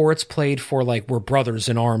 or it's played for we're brothers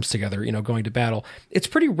in arms together, going to battle. It's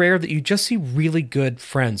pretty rare that you just see really good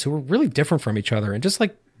friends who are really different from each other and just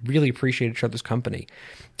really appreciate each other's company.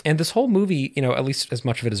 And this whole movie, at least as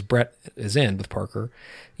much of it as Brett is in with Parker,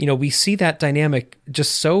 we see that dynamic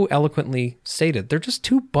just so eloquently stated. They're just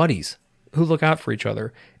two buddies who look out for each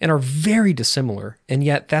other and are very dissimilar. And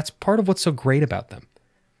yet that's part of what's so great about them.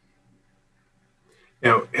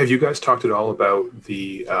 Now, have you guys talked at all about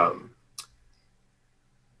the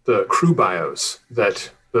crew bios that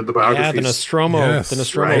the biographies? Yeah, the Nostromo,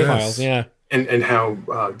 right? files. Yeah. And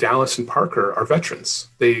how Dallas and Parker are veterans.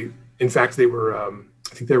 In fact, they were, I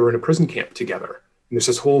think they were in a prison camp together. And there's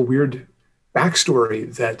this whole weird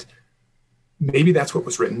backstory that maybe that's what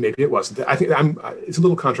was written, maybe it wasn't. I think it's a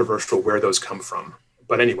little controversial where those come from.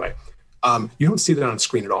 But anyway, you don't see that on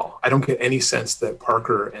screen at all. I don't get any sense that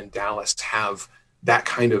Parker and Dallas have that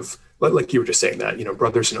kind of, like you were just saying, that,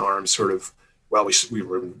 brothers in arms sort of, well, we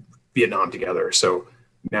were in Vietnam together. So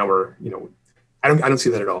now we're, I don't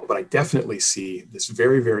see that at all, but I definitely see this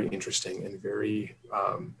very, very interesting and very,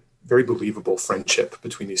 very believable friendship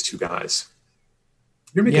between these two guys.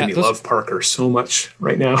 You're making me love Parker so much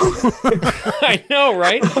right now. I know,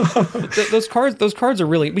 right? Those cards are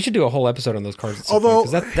really. We should do a whole episode on those cards. Although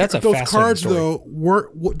that's a those cards story.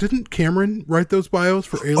 though didn't Cameron write those bios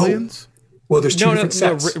for Aliens? Well, there's two different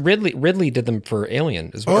sets. Ridley did them for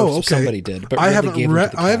Alien as well. Oh, okay. Somebody did, but I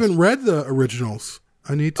haven't read the originals.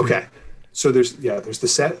 I need to. Okay, so there's the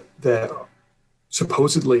set that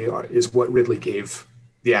supposedly is what Ridley gave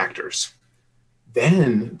the actors.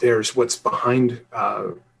 Then there's what's behind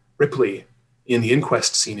Ripley in the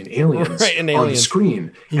inquest scene in Aliens, right, in on the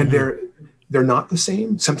screen, Mm-hmm. and they're not the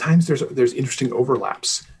same. Sometimes there's interesting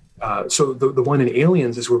overlaps. So the one in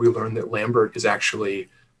Aliens is where we learn that Lambert is actually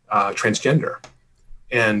transgender,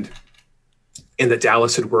 and that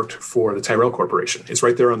Dallas had worked for the Tyrell Corporation. It's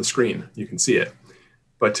right there on the screen. You can see it.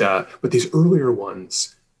 But these earlier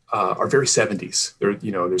ones are very 70s.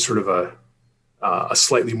 There's sort of a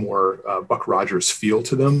slightly more Buck Rogers feel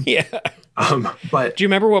to them. Yeah. But do you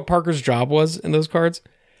remember what Parker's job was in those cards?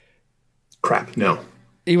 Crap, no.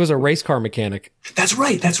 He was a race car mechanic. That's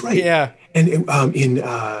right. Yeah. And in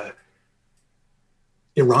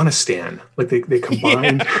Iranistan, like they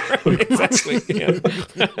combined. Yeah, right, exactly. Yeah.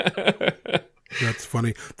 That's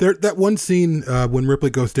funny. That one scene when Ripley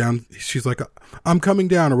goes down, she's like, "I'm coming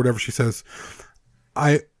down," or whatever she says.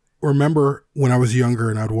 I remember when I was younger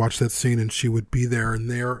and I'd watch that scene and she would be there and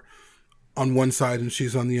they're on one side and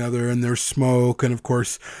she's on the other and there's smoke. And of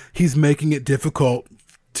course he's making it difficult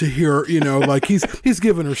to hear, like he's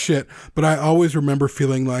giving her shit. But I always remember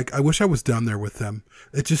feeling like, I wish I was down there with them.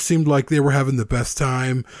 It just seemed like they were having the best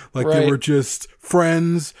time. Like They were just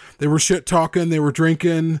friends. They were shit talking. They were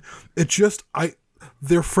drinking.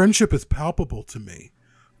 Their friendship is palpable to me.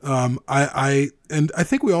 I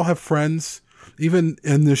think we all have friends. Even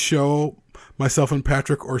in this show, myself and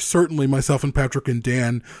Patrick, or certainly myself and Patrick and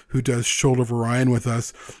Dan, who does Shoulder of Orion with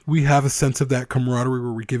us, we have a sense of that camaraderie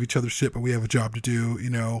where we give each other shit, but we have a job to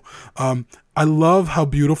do, I love how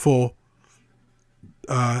beautiful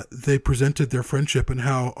they presented their friendship and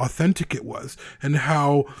how authentic it was and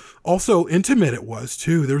how also intimate it was,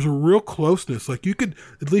 too. There's a real closeness. Like you could,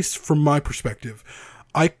 at least from my perspective,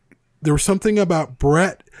 there was something about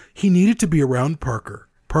Brett. He needed to be around Parker.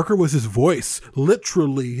 Parker was his voice,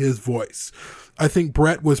 literally his voice. I think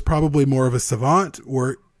Brett was probably more of a savant,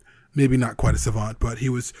 or maybe not quite a savant, but he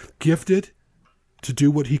was gifted to do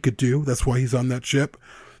what he could do. That's why he's on that ship.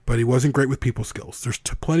 But he wasn't great with people skills. There's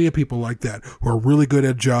plenty of people like that who are really good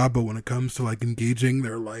at a job, but when it comes to like engaging,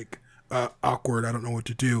 they're like awkward. I don't know what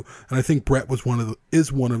to do. And I think Brett is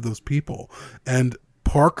one of those people. And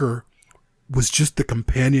Parker was just the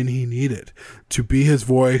companion he needed to be his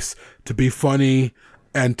voice, to be funny,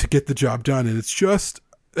 and to get the job done. And it's just,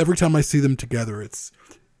 every time I see them together, it's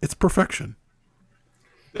perfection.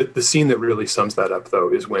 The scene that really sums that up,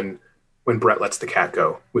 though, is when Brett lets the cat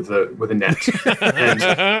go with a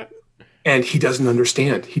net. and he doesn't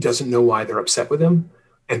understand. He doesn't know why they're upset with him.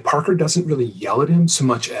 And Parker doesn't really yell at him so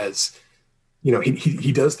much as,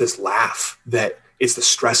 he does this laugh that it's the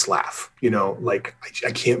stress laugh, like,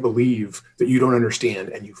 I can't believe that you don't understand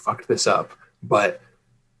and you fucked this up, but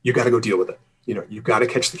you got to go deal with it. You've got to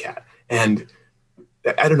catch the cat. And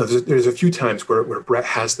I don't know, there's a few times where Brett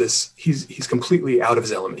has this, he's completely out of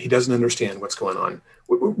his element. He doesn't understand what's going on.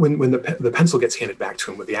 When the pencil gets handed back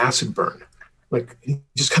to him with the acid burn, like he's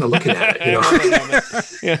just kind of looking at it,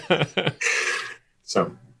 Yeah.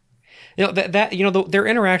 So, their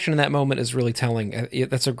interaction in that moment is really telling.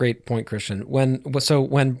 That's a great point, Christian. When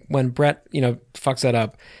Brett, fucks that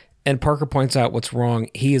up and Parker points out what's wrong,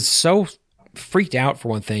 he is so freaked out for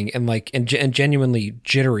one thing and genuinely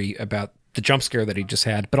jittery about the jump scare that he just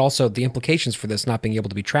had, but also the implications for this not being able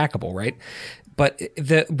to be trackable, right? But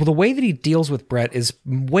the way that he deals with Brett is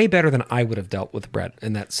way better than I would have dealt with Brett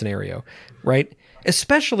in that scenario, right?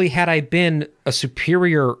 Especially had I been a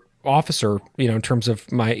superior officer, in terms of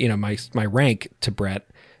my, my rank to Brett,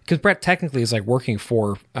 because Brett technically is like working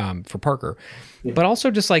for Parker, but also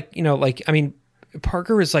just like,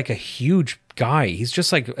 Parker is like a huge guy. He's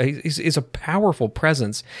just like, he's a powerful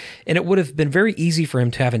presence. And it would have been very easy for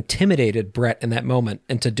him to have intimidated Brett in that moment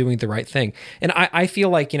into doing the right thing. And I feel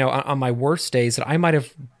like, on my worst days that I might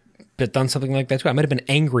have done something like that too. I might have been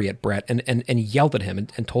angry at Brett and yelled at him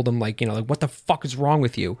and told him like, what the fuck is wrong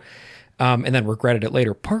with you? And then regretted it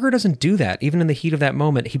later. Parker doesn't do that. Even in the heat of that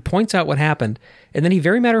moment, he points out what happened. And then he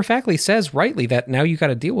very matter-of-factly says rightly that now you got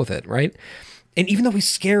to deal with it, right? And even though he's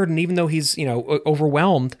scared and even though he's,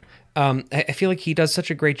 overwhelmed, I feel like he does such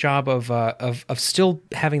a great job of still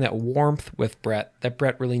having that warmth with Brett that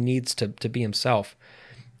Brett really needs to be himself.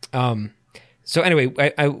 So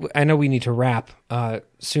anyway, I know we need to wrap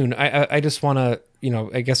soon. I just want to,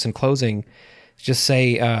 I guess in closing, just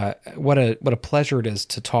say what a pleasure it is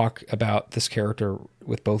to talk about this character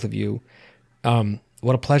with both of you.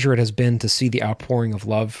 What a pleasure it has been to see the outpouring of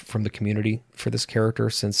love from the community for this character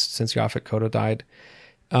since Yaphet Kotto died,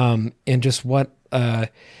 and just what a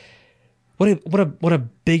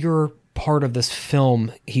bigger part of this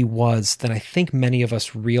film he was than I think many of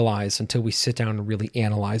us realize until we sit down and really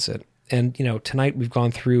analyze it. And tonight we've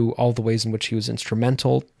gone through all the ways in which he was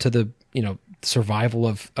instrumental to the survival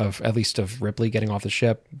of at least of Ripley getting off the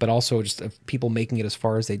ship, but also just of people making it as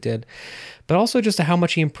far as they did, but also just how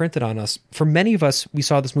much he imprinted on us. For many of us, we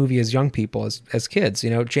saw this movie as young people, as kids.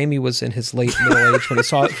 Jamie was in his late middle age when he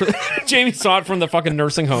saw it. Jamie saw it from the fucking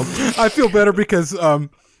nursing home. I feel better because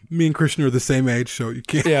me and Christian are the same age, so you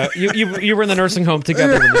can't. Yeah, you were in the nursing home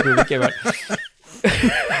together when the movie came out.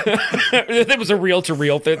 It was a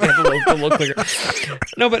reel-to-reel thing. They had the little clicker.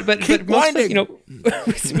 No, but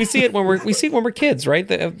most we see it when we're kids, right?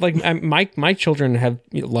 My children have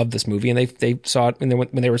loved this movie, and they saw it when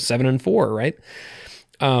they were 7 and 4, right?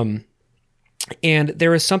 And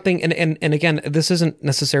there is something, and again, this isn't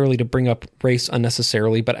necessarily to bring up race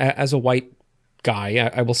unnecessarily, but as a white guy,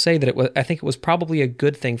 I will say that I think it was probably a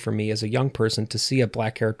good thing for me as a young person to see a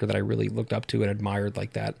black character that I really looked up to and admired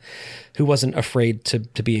like that, who wasn't afraid to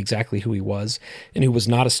be exactly who he was, and who was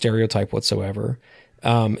not a stereotype whatsoever.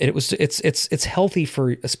 And it's healthy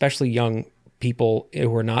for especially young people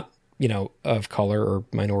who are not of color or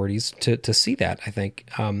minorities to see that, I think.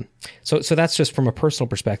 So that's just from a personal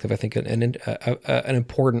perspective, I think an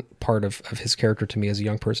important part of his character to me as a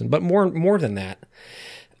young person. But more than that,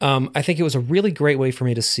 I think it was a really great way for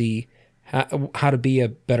me to see how to be a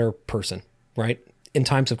better person, right? In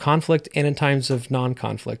times of conflict and in times of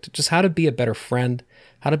non-conflict. Just how to be a better friend,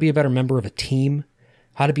 how to be a better member of a team,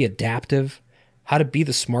 how to be adaptive, how to be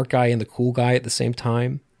the smart guy and the cool guy at the same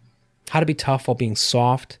time, how to be tough while being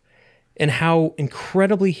soft, and how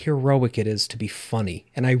incredibly heroic it is to be funny.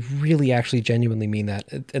 And I really actually genuinely mean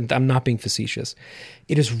that, and I'm not being facetious.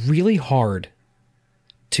 It is really hard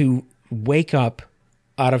to wake up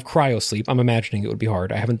out of cryosleep. I'm imagining it would be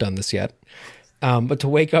hard. I haven't done this yet. But to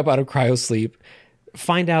wake up out of cryosleep,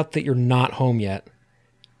 find out that you're not home yet,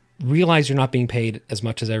 realize you're not being paid as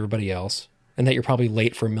much as everybody else, and that you're probably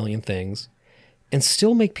late for a million things, and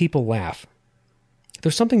still make people laugh.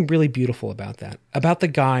 There's something really beautiful about that, about the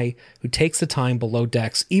guy who takes the time below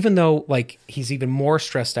decks, even though like he's even more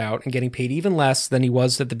stressed out and getting paid even less than he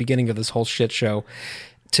was at the beginning of this whole shit show,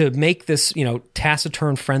 to make this,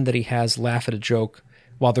 taciturn friend that he has laugh at a joke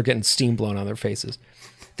while they're getting steam blown on their faces.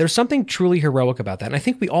 There's something truly heroic about that. And I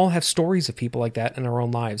think we all have stories of people like that in our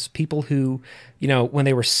own lives. People who, when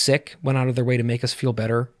they were sick, went out of their way to make us feel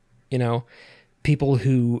better. People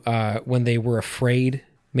who, when they were afraid,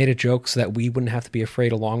 made a joke so that we wouldn't have to be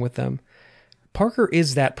afraid along with them. Parker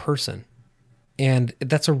is that person. And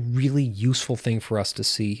that's a really useful thing for us to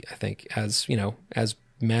see, I think, as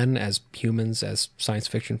men, as humans, as science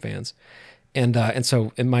fiction fans. And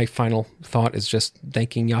so my final thought is just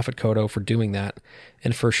thanking Yaphet Kotto for doing that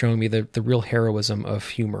and for showing me the real heroism of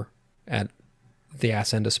humor at the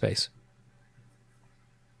ass end of space.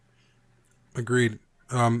 Agreed.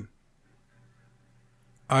 I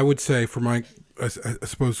would say for my, I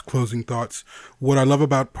suppose, closing thoughts, what I love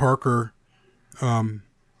about Parker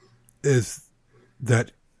is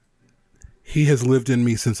that he has lived in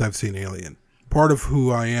me since I've seen Alien. Part of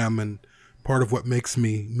who I am and part of what makes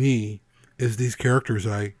me me is these characters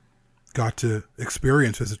I got to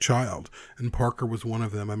experience as a child. And Parker was one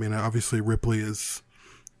of them. I mean, obviously Ripley is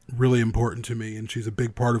really important to me, and she's a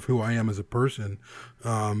big part of who I am as a person,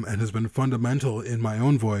 and has been fundamental in my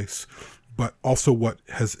own voice. but also what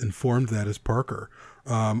has informed that is Parker.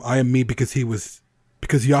 I am me because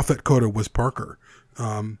Yaphet Kotto was Parker.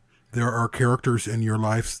 There are characters in your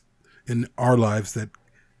lives, in our lives, that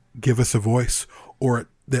give us a voice, or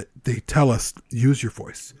that they tell us, use your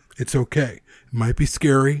voice. It's okay. It might be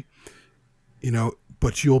scary,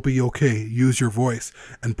 but you'll be okay. Use your voice.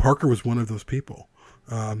 And Parker was one of those people.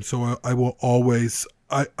 So I will always,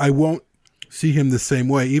 I won't see him the same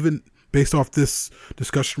way. Even based off this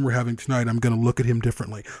discussion we're having tonight, I'm going to look at him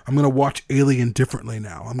differently. I'm going to watch Alien differently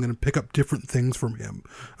now. I'm going to pick up different things from him.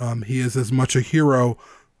 He is as much a hero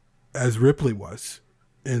as Ripley was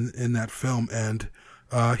in that film. And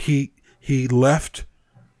he left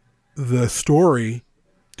the story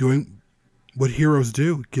doing what heroes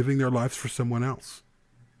do, giving their lives for someone else.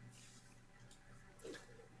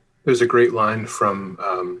 There's a great line from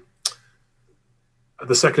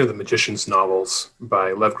the second of the Magician's novels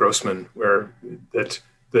by Lev Grossman, where that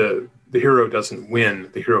the hero doesn't win,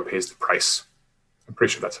 the hero pays the price. I'm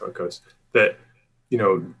pretty sure that's how it goes. That,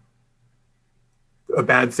 a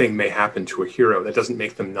bad thing may happen to a hero. That doesn't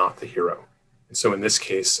make them not the hero. And so in this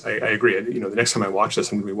case, I agree. The next time I watch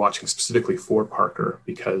this, I'm going to be watching specifically for Parker,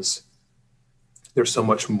 because there's so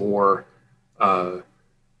much more.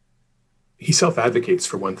 He self-advocates,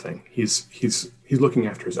 for one thing. He's looking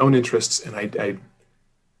after his own interests, and I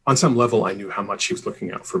on some level I knew how much he was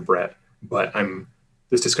looking out for Brett, but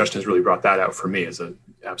this discussion has really brought that out for me as an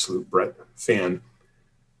absolute Brett fan.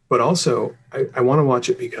 But also I want to watch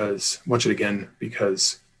it again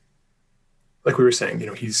because, like we were saying,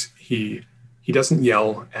 he doesn't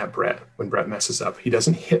yell at Brett when Brett messes up. He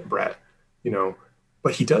doesn't hit Brett,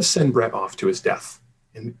 but he does send Brett off to his death.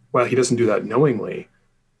 And while he doesn't do that knowingly,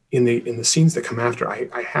 in the scenes that come after,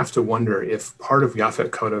 I have to wonder if part of Yaphet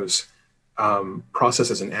Kotto's process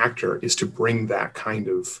as an actor is to bring that kind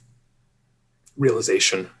of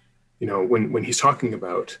realization. When he's talking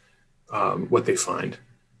about what they find,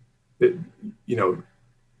 that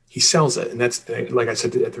he sells it, and that's, like I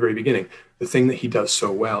said at the very beginning, the thing that he does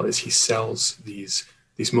so well is he sells these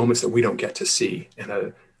moments that we don't get to see,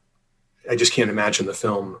 and I just can't imagine the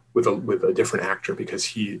film with a different actor, because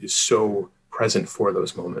he is so present for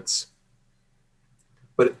those moments.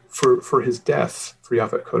 But for his death, for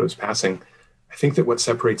Yaphet Kotto's passing, I think that what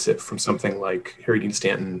separates it from something like Harry Dean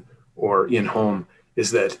Stanton or Ian Holm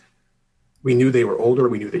is that we knew they were older,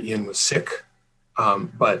 we knew that Ian was sick,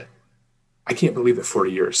 but I can't believe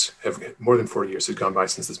that more than 40 years has gone by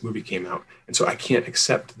since this movie came out. And so I can't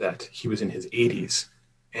accept that he was in his 80s.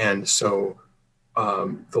 And so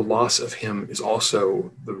the loss of him is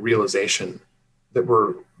also the realization that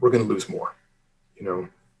we're going to lose more, and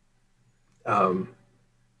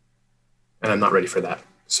I'm not ready for that.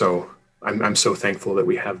 So I'm so thankful that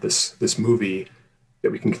we have this movie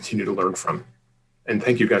that we can continue to learn from. And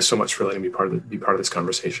thank you guys so much for letting me be part of this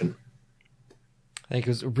conversation. I think it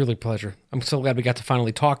was a really pleasure. I'm so glad we got to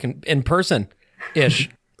finally talk in person-ish.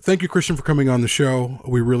 Thank you, Christian, for coming on the show.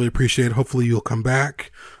 We really appreciate it. Hopefully you'll come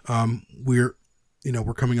back. We're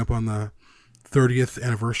coming up on the 30th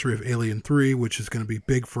anniversary of Alien 3, which is going to be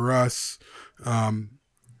big for us.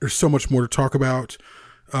 There's so much more to talk about.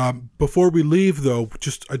 Before we leave, though,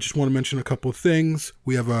 I just want to mention a couple of things.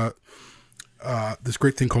 We have this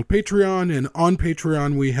great thing called Patreon, and on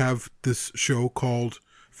Patreon we have this show called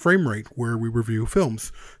Frame Rate, where we review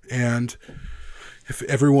films. And if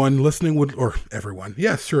everyone listening everyone,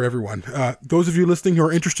 those of you listening who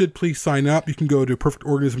are interested, please sign up. You can go to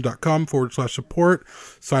perfectorganism.com/support,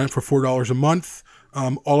 sign up for $4 a month.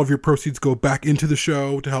 All of your proceeds go back into the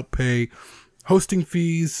show to help pay hosting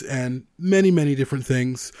fees and many, many different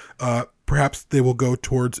things. Perhaps they will go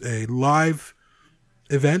towards a live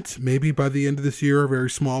event, maybe by the end of this year, a very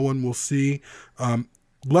small one. We'll see.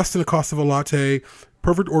 Less than the cost of a latte.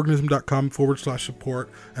 perfectorganism.com/support.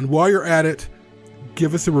 And while you're at it,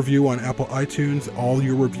 give us a review on Apple iTunes. All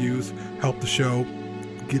your reviews help the show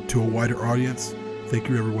get to a wider audience. Thank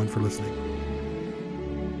you, everyone, for listening.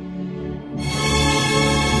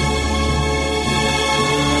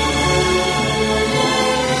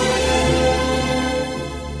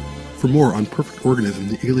 For more on Perfect Organism,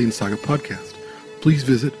 the Alien Saga podcast, please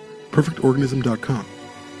visit perfectorganism.com.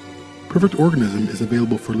 Perfect Organism is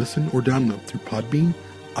available for listen or download through Podbean,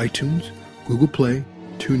 iTunes, Google Play,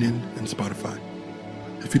 TuneIn, and Spotify.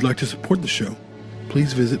 If you'd like to support the show,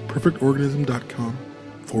 please visit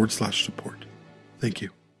perfectorganism.com/support. Thank you.